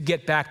to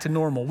get back to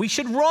normal. We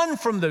should run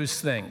from those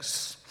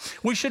things.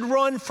 We should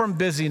run from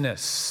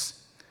busyness.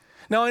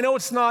 Now, I know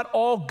it's not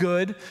all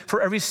good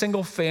for every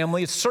single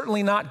family. It's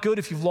certainly not good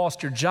if you've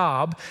lost your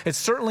job. It's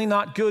certainly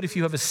not good if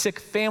you have a sick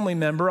family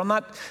member. I'm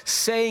not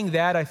saying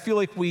that. I feel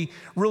like we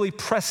really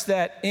pressed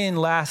that in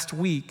last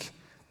week,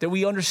 that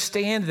we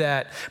understand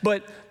that.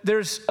 But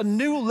there's a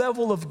new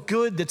level of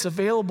good that's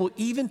available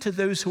even to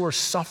those who are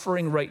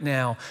suffering right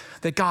now,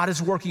 that God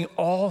is working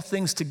all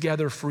things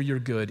together for your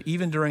good,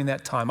 even during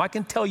that time. I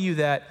can tell you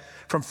that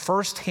from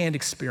firsthand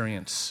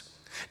experience.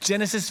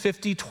 Genesis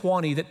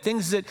 50:20, that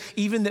things that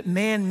even that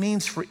man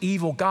means for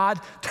evil,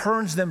 God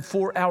turns them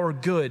for our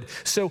good.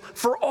 So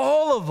for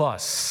all of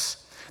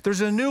us, there's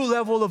a new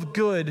level of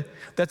good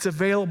that's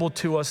available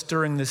to us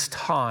during this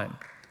time.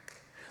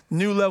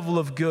 New level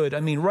of good. I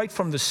mean, right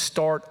from the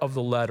start of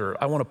the letter,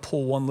 I want to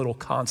pull one little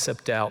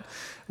concept out.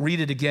 Read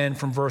it again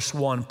from verse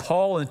 1.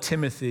 Paul and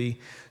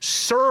Timothy,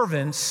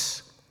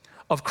 servants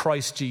of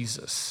Christ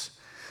Jesus.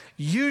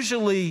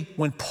 Usually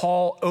when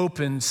Paul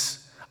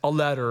opens a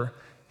letter,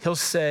 he'll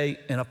say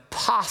an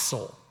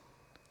apostle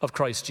of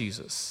Christ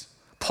Jesus.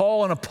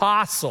 Paul, an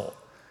apostle.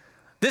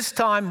 This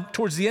time,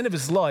 towards the end of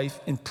his life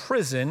in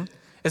prison,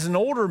 as an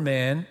older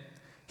man,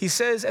 he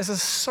says as a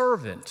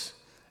servant.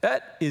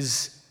 That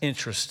is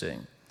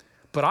interesting.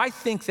 But I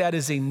think that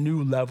is a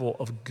new level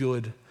of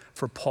good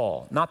for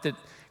Paul. Not that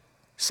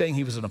saying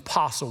he was an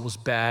apostle was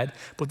bad,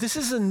 but this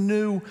is a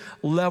new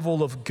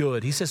level of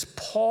good. He says,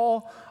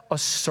 Paul, a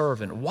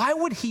servant. Why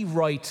would he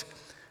write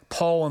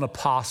Paul, an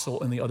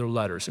apostle, in the other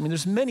letters? I mean,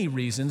 there's many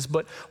reasons,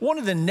 but one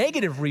of the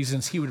negative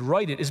reasons he would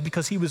write it is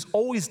because he was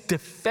always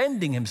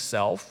defending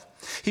himself.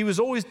 He was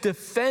always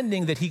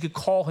defending that he could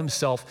call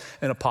himself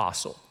an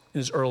apostle in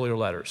his earlier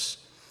letters.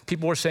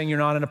 People were saying, you're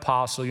not an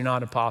apostle, you're not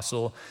an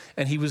apostle.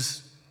 And he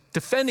was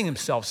defending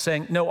himself,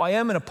 saying, no, I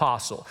am an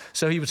apostle.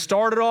 So he would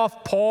start it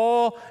off,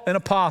 Paul, an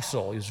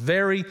apostle. He was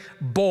very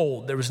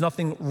bold. There was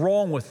nothing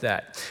wrong with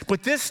that.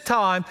 But this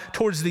time,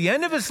 towards the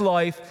end of his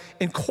life,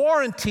 in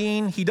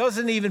quarantine, he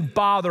doesn't even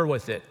bother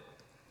with it.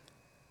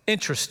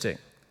 Interesting.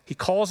 He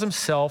calls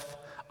himself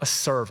a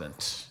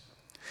servant.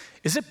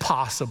 Is it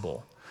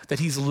possible that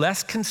he's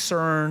less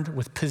concerned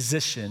with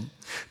position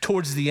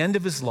towards the end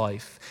of his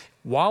life,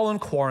 while in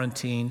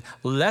quarantine,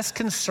 less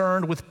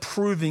concerned with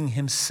proving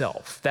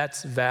himself?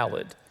 That's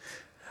valid.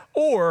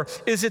 Or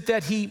is it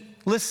that he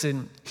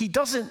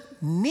doesn't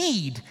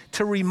need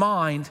to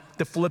remind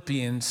the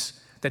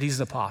Philippians that he's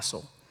an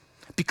apostle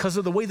because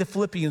of the way the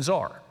Philippians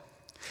are?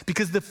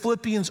 Because the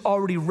Philippians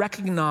already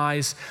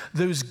recognize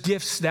those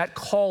gifts, that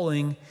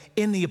calling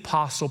in the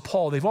Apostle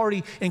Paul. They've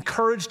already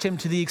encouraged him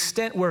to the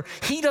extent where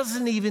he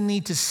doesn't even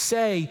need to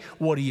say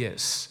what he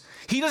is.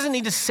 He doesn't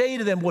need to say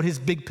to them what his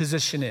big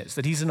position is,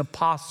 that he's an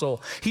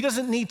apostle. He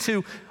doesn't need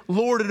to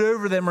lord it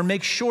over them or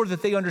make sure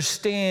that they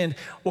understand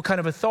what kind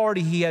of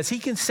authority he has. He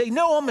can say,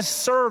 no, I'm a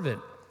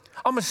servant.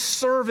 I'm a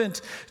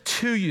servant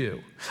to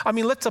you. I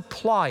mean, let's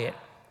apply it.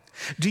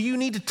 Do you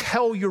need to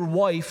tell your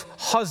wife,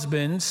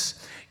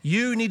 husbands,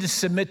 you need to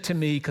submit to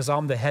me because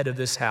I'm the head of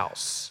this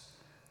house?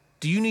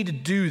 Do you need to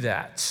do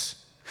that?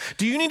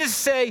 Do you need to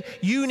say,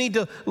 you need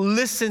to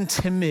listen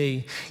to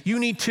me? You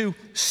need to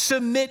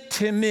submit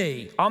to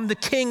me. I'm the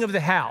king of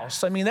the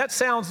house. I mean, that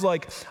sounds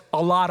like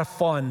a lot of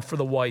fun for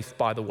the wife,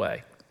 by the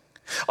way.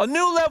 A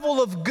new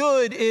level of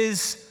good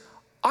is,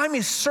 I'm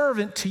a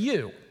servant to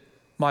you,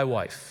 my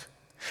wife.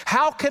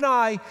 How can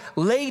I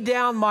lay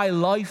down my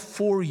life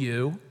for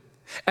you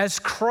as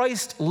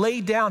Christ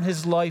laid down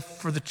his life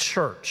for the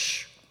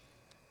church?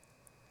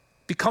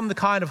 Become the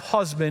kind of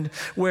husband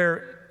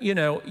where, you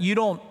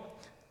don't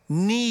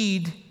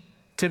need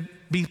to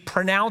be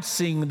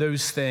pronouncing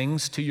those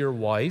things to your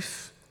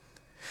wife,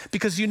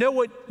 because you know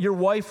what your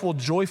wife will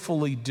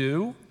joyfully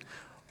do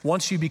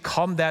once you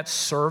become that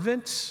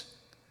servant?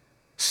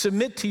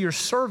 Submit to your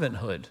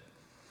servanthood,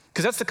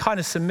 because that's the kind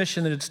of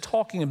submission that it's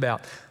talking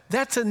about.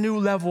 That's a new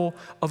level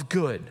of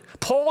good.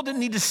 Paul didn't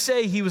need to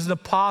say he was an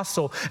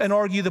apostle and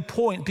argue the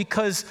point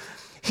because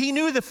he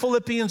knew the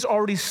Philippians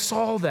already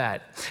saw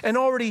that and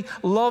already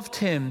loved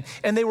him,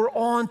 and they were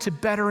on to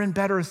better and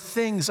better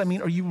things. I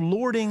mean, are you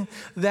lording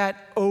that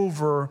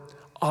over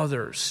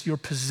others? Your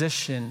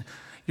position,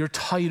 your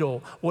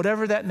title,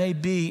 whatever that may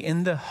be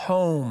in the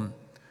home.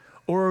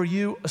 Or are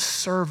you a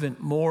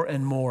servant more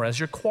and more? As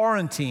you're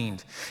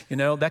quarantined,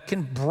 that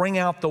can bring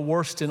out the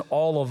worst in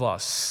all of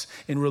us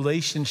in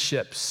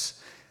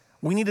relationships.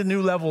 We need a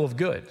new level of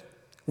good.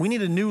 We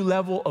need a new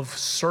level of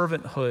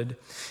servanthood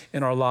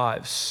in our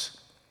lives.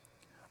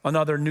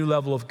 Another new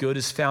level of good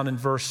is found in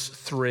verse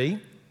 3.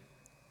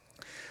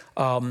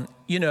 None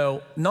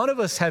of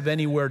us have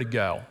anywhere to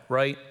go,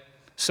 right?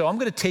 So I'm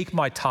going to take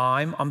my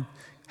time. I'm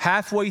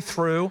halfway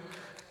through.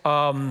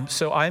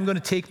 So I'm going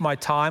to take my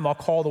time. I'll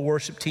call the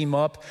worship team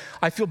up.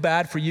 I feel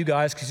bad for you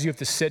guys because you have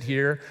to sit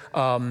here.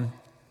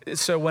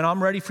 So when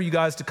I'm ready for you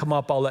guys to come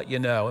up, I'll let you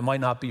know. It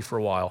might not be for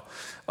a while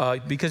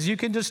because you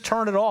can just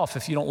turn it off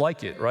if you don't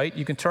like it, right?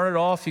 You can turn it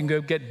off. You can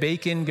go get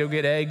bacon, go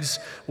get eggs,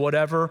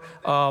 whatever.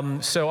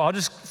 So I'll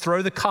just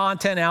throw the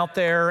content out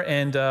there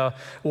and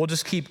we'll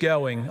just keep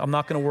going. I'm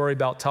not going to worry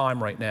about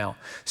time right now.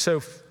 So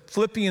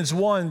Philippians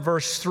 1,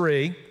 verse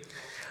 3.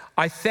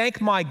 I thank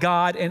my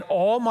God in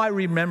all my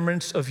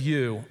remembrance of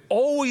you,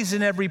 always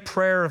in every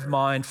prayer of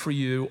mine for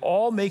you,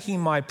 all making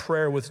my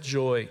prayer with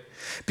joy,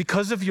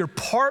 because of your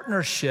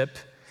partnership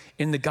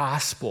in the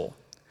gospel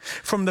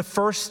from the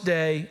first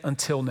day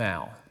until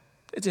now.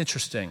 It's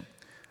interesting.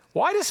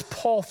 Why does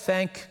Paul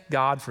thank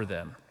God for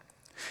them?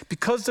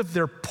 Because of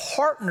their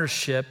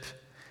partnership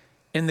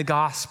in the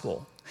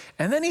gospel.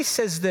 And then he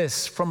says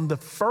this, from the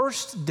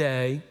first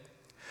day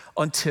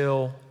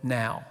until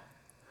now.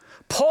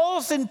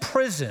 Paul's in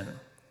prison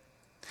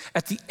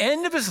at the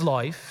end of his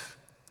life,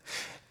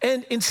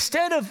 and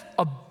instead of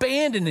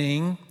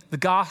abandoning the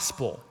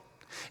gospel,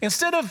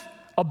 instead of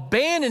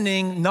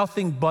abandoning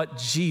nothing but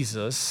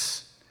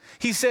Jesus,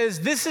 he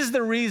says, this is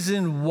the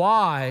reason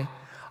why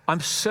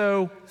I'm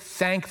so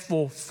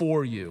thankful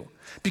for you,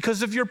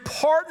 because of your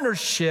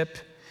partnership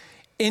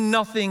in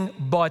nothing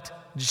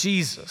but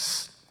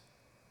Jesus.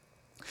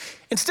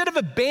 Instead of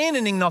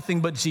abandoning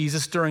nothing but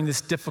Jesus during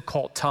this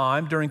difficult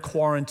time, during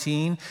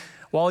quarantine,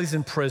 while he's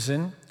in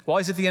prison, while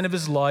he's at the end of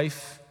his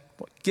life,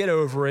 get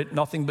over it,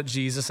 nothing but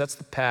Jesus, that's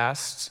the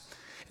past.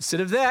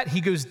 Instead of that, he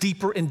goes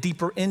deeper and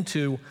deeper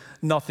into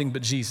nothing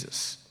but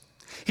Jesus.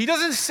 He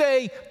doesn't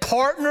say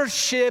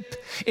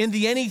partnership in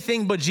the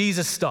anything but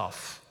Jesus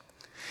stuff.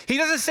 He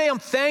doesn't say I'm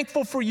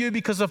thankful for you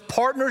because of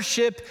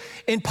partnership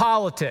in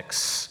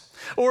politics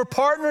or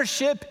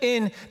partnership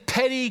in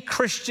petty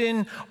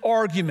Christian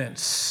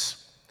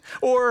arguments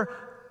or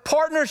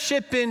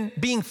partnership in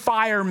being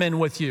firemen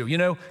with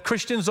you.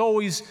 Christians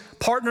always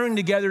partnering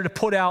together to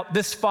put out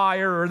this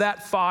fire or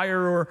that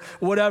fire or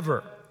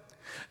whatever.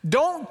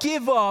 Don't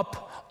give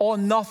up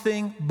on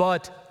nothing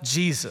but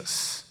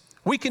Jesus.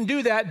 We can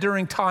do that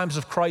during times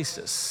of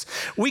crisis.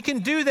 We can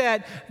do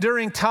that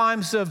during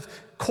times of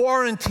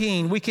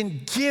quarantine. We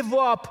can give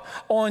up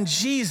on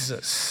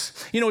Jesus.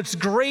 It's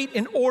great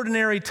in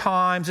ordinary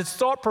times. It's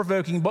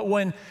thought-provoking, but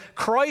when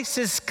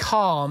crisis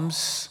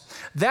comes,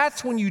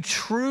 that's when you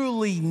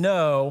truly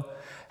know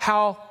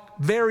how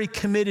very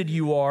committed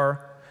you are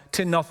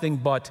to nothing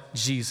but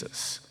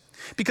Jesus.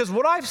 Because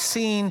what I've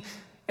seen,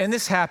 and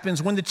this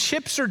happens when the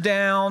chips are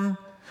down,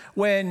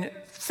 when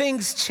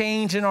things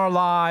change in our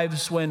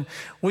lives, when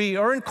we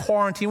are in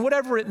quarantine,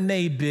 whatever it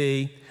may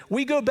be,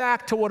 we go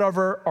back to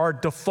whatever our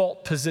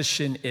default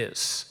position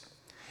is.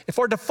 If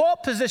our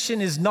default position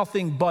is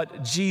nothing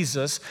but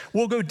Jesus,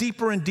 we'll go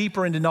deeper and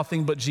deeper into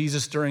nothing but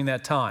Jesus during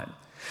that time.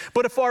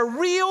 But if our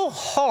real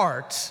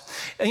heart,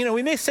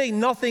 we may say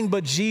nothing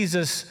but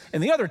Jesus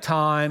in the other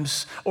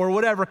times or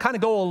whatever, kind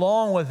of go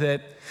along with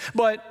it.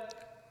 But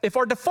if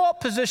our default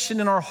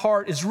position in our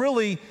heart is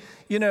really,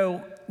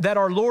 that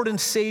our Lord and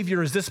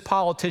Savior is this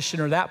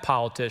politician or that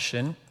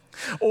politician,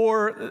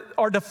 or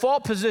our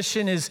default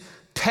position is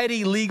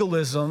petty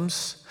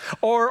legalisms,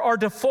 or our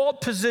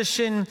default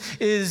position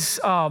is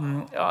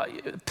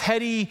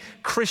petty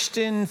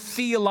Christian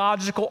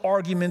theological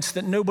arguments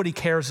that nobody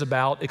cares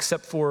about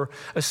except for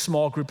a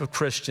small group of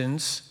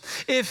Christians.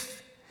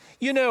 If,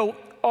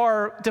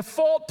 our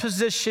default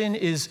position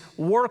is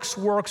works,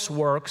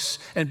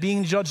 and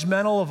being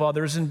judgmental of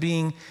others and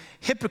being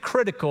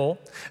hypocritical,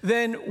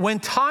 then when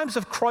times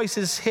of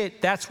crisis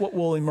hit, that's what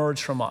will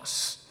emerge from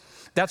us.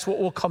 That's what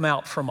will come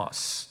out from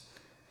us.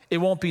 It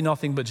won't be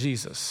nothing but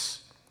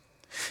Jesus.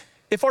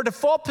 If our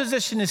default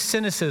position is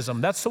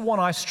cynicism, that's the one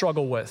I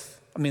struggle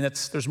with.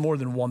 There's more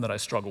than one that I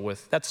struggle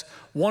with. That's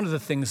one of the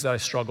things that I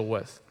struggle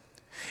with.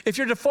 If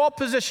your default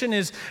position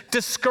is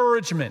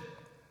discouragement,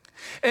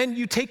 and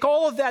you take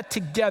all of that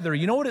together,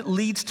 you know what it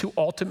leads to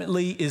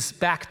ultimately is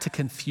back to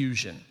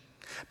confusion.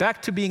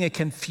 Back to being a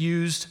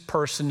confused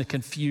person, a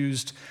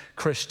confused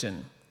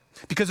Christian.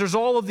 Because there's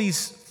all of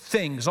these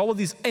things, all of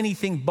these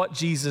anything but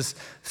Jesus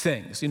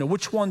things.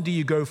 Which one do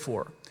you go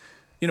for?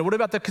 What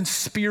about the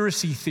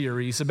conspiracy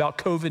theories about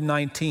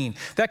COVID-19?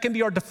 That can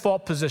be our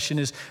default position,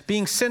 is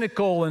being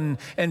cynical and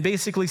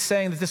basically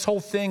saying that this whole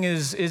thing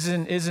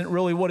isn't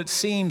really what it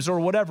seems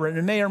or whatever, and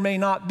it may or may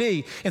not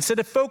be, instead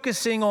of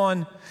focusing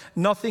on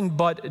nothing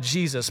but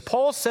Jesus.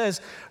 Paul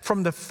says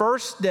from the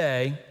first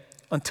day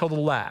until the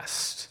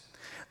last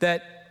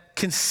that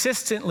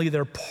consistently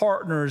they're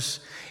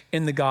partners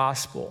in the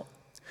gospel.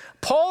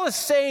 Paul is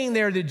saying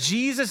there that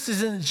Jesus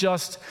isn't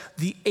just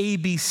the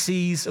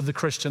ABCs of the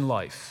Christian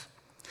life.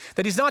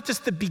 That he's not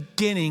just the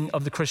beginning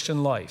of the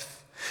Christian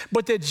life,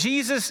 but that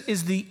Jesus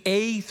is the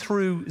A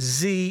through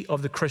Z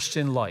of the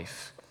Christian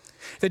life.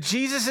 That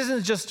Jesus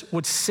isn't just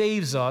what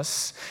saves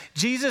us.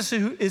 Jesus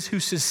is who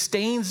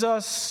sustains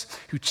us,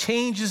 who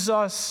changes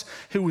us,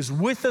 who is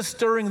with us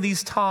during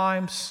these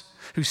times,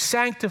 who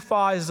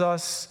sanctifies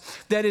us.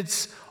 That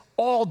it's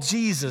all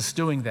Jesus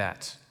doing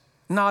that,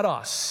 not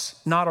us,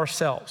 not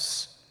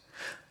ourselves.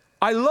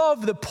 I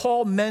love that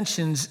Paul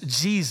mentions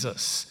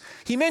Jesus.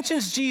 He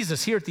mentions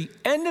Jesus here at the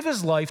end of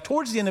his life,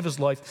 towards the end of his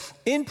life,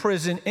 in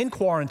prison, in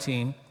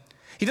quarantine.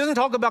 He doesn't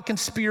talk about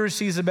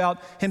conspiracies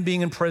about him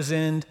being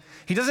imprisoned.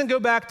 He doesn't go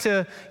back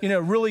to,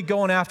 really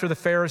going after the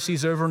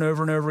Pharisees over and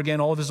over and over again,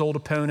 all of his old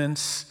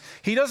opponents.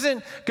 He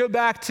doesn't go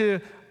back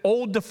to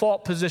old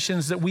default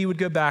positions that we would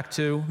go back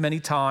to many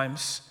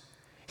times.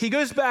 He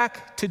goes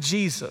back to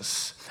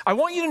Jesus. I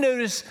want you to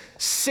notice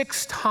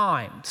 6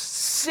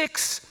 times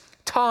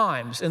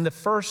in the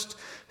first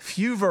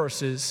few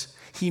verses,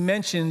 he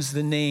mentions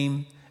the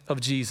name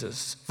of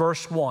Jesus.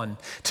 Verse 1,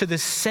 to the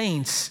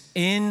saints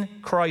in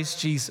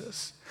Christ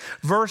Jesus.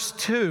 Verse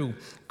 2,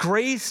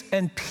 grace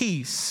and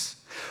peace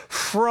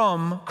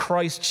from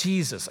Christ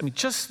Jesus.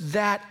 Just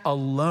that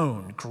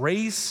alone,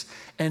 grace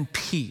and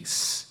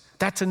peace,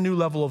 that's a new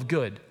level of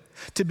good.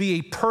 To be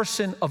a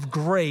person of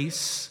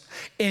grace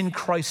in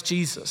Christ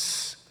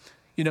Jesus.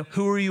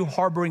 Who are you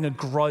harboring a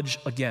grudge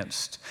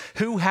against?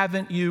 Who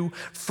haven't you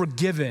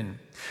forgiven?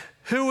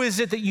 Who is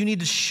it that you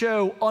need to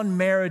show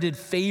unmerited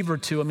favor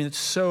to? It's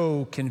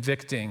so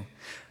convicting.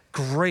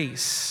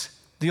 Grace,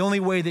 the only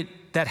way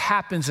that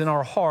happens in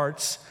our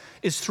hearts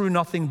is through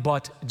nothing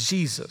but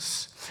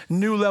Jesus.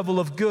 New level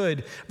of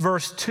good.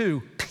 Verse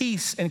 2,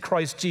 peace in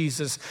Christ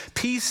Jesus.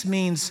 Peace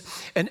means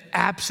an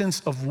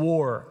absence of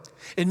war.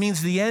 It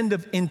means the end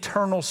of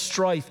internal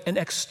strife and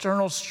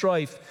external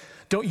strife.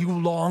 Don't you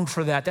long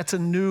for that? That's a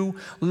new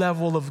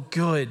level of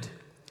good.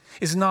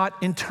 It's not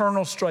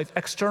internal strife,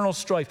 external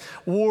strife,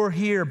 war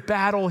here,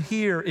 battle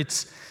here.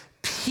 It's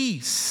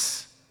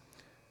peace.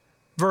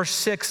 Verse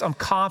 6, I'm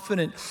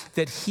confident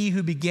that he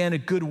who began a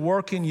good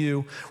work in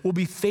you will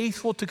be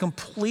faithful to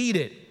complete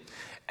it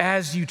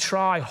as you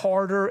try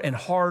harder and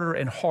harder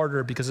and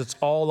harder, because it's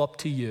all up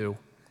to you.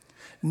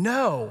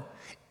 No,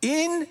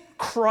 in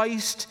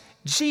Christ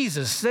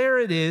Jesus, there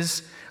it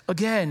is.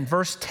 Again,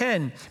 verse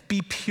 10,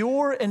 be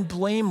pure and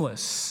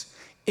blameless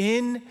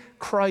in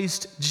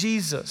Christ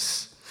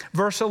Jesus.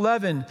 Verse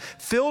 11,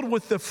 filled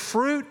with the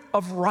fruit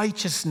of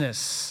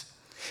righteousness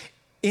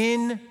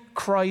in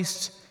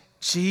Christ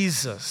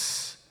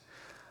Jesus.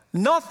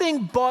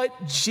 Nothing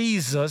but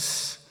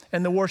Jesus,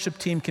 and the worship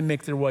team can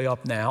make their way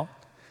up now,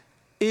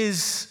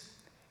 is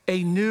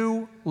a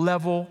new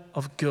level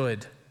of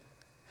good.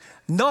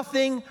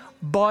 Nothing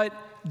but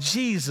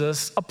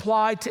Jesus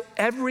applied to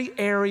every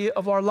area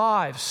of our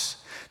lives,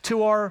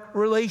 to our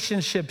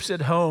relationships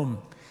at home,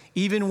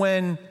 even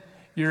when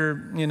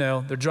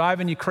they're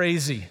driving you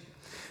crazy,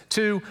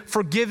 to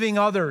forgiving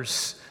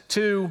others,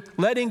 to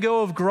letting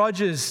go of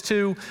grudges,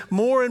 to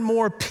more and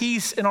more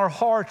peace in our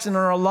hearts and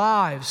in our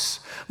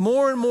lives,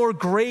 more and more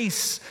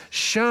grace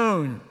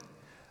shown,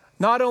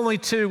 not only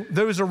to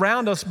those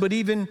around us, but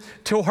even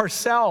to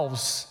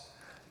ourselves.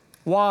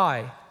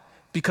 Why?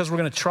 Because we're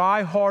going to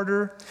try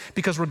harder,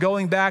 because we're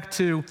going back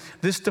to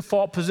this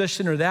default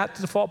position or that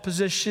default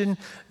position?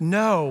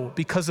 No,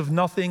 because of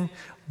nothing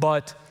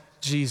but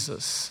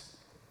Jesus.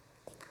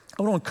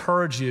 I want to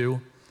encourage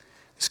you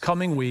this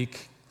coming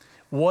week,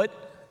 what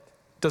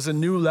does a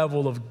new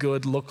level of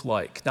good look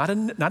like? Not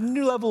a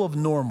new level of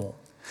normal,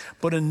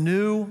 but a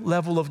new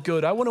level of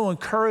good. I want to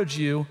encourage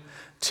you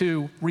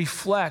to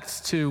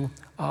reflect, to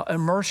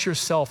immerse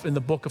yourself in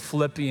the book of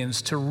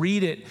Philippians, to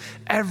read it.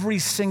 Every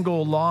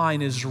single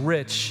line is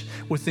rich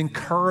with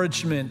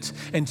encouragement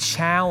and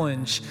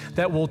challenge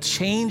that will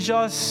change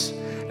us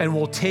and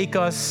will take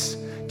us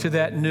to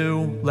that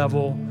new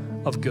level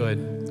of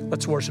good.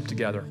 Let's worship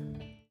together.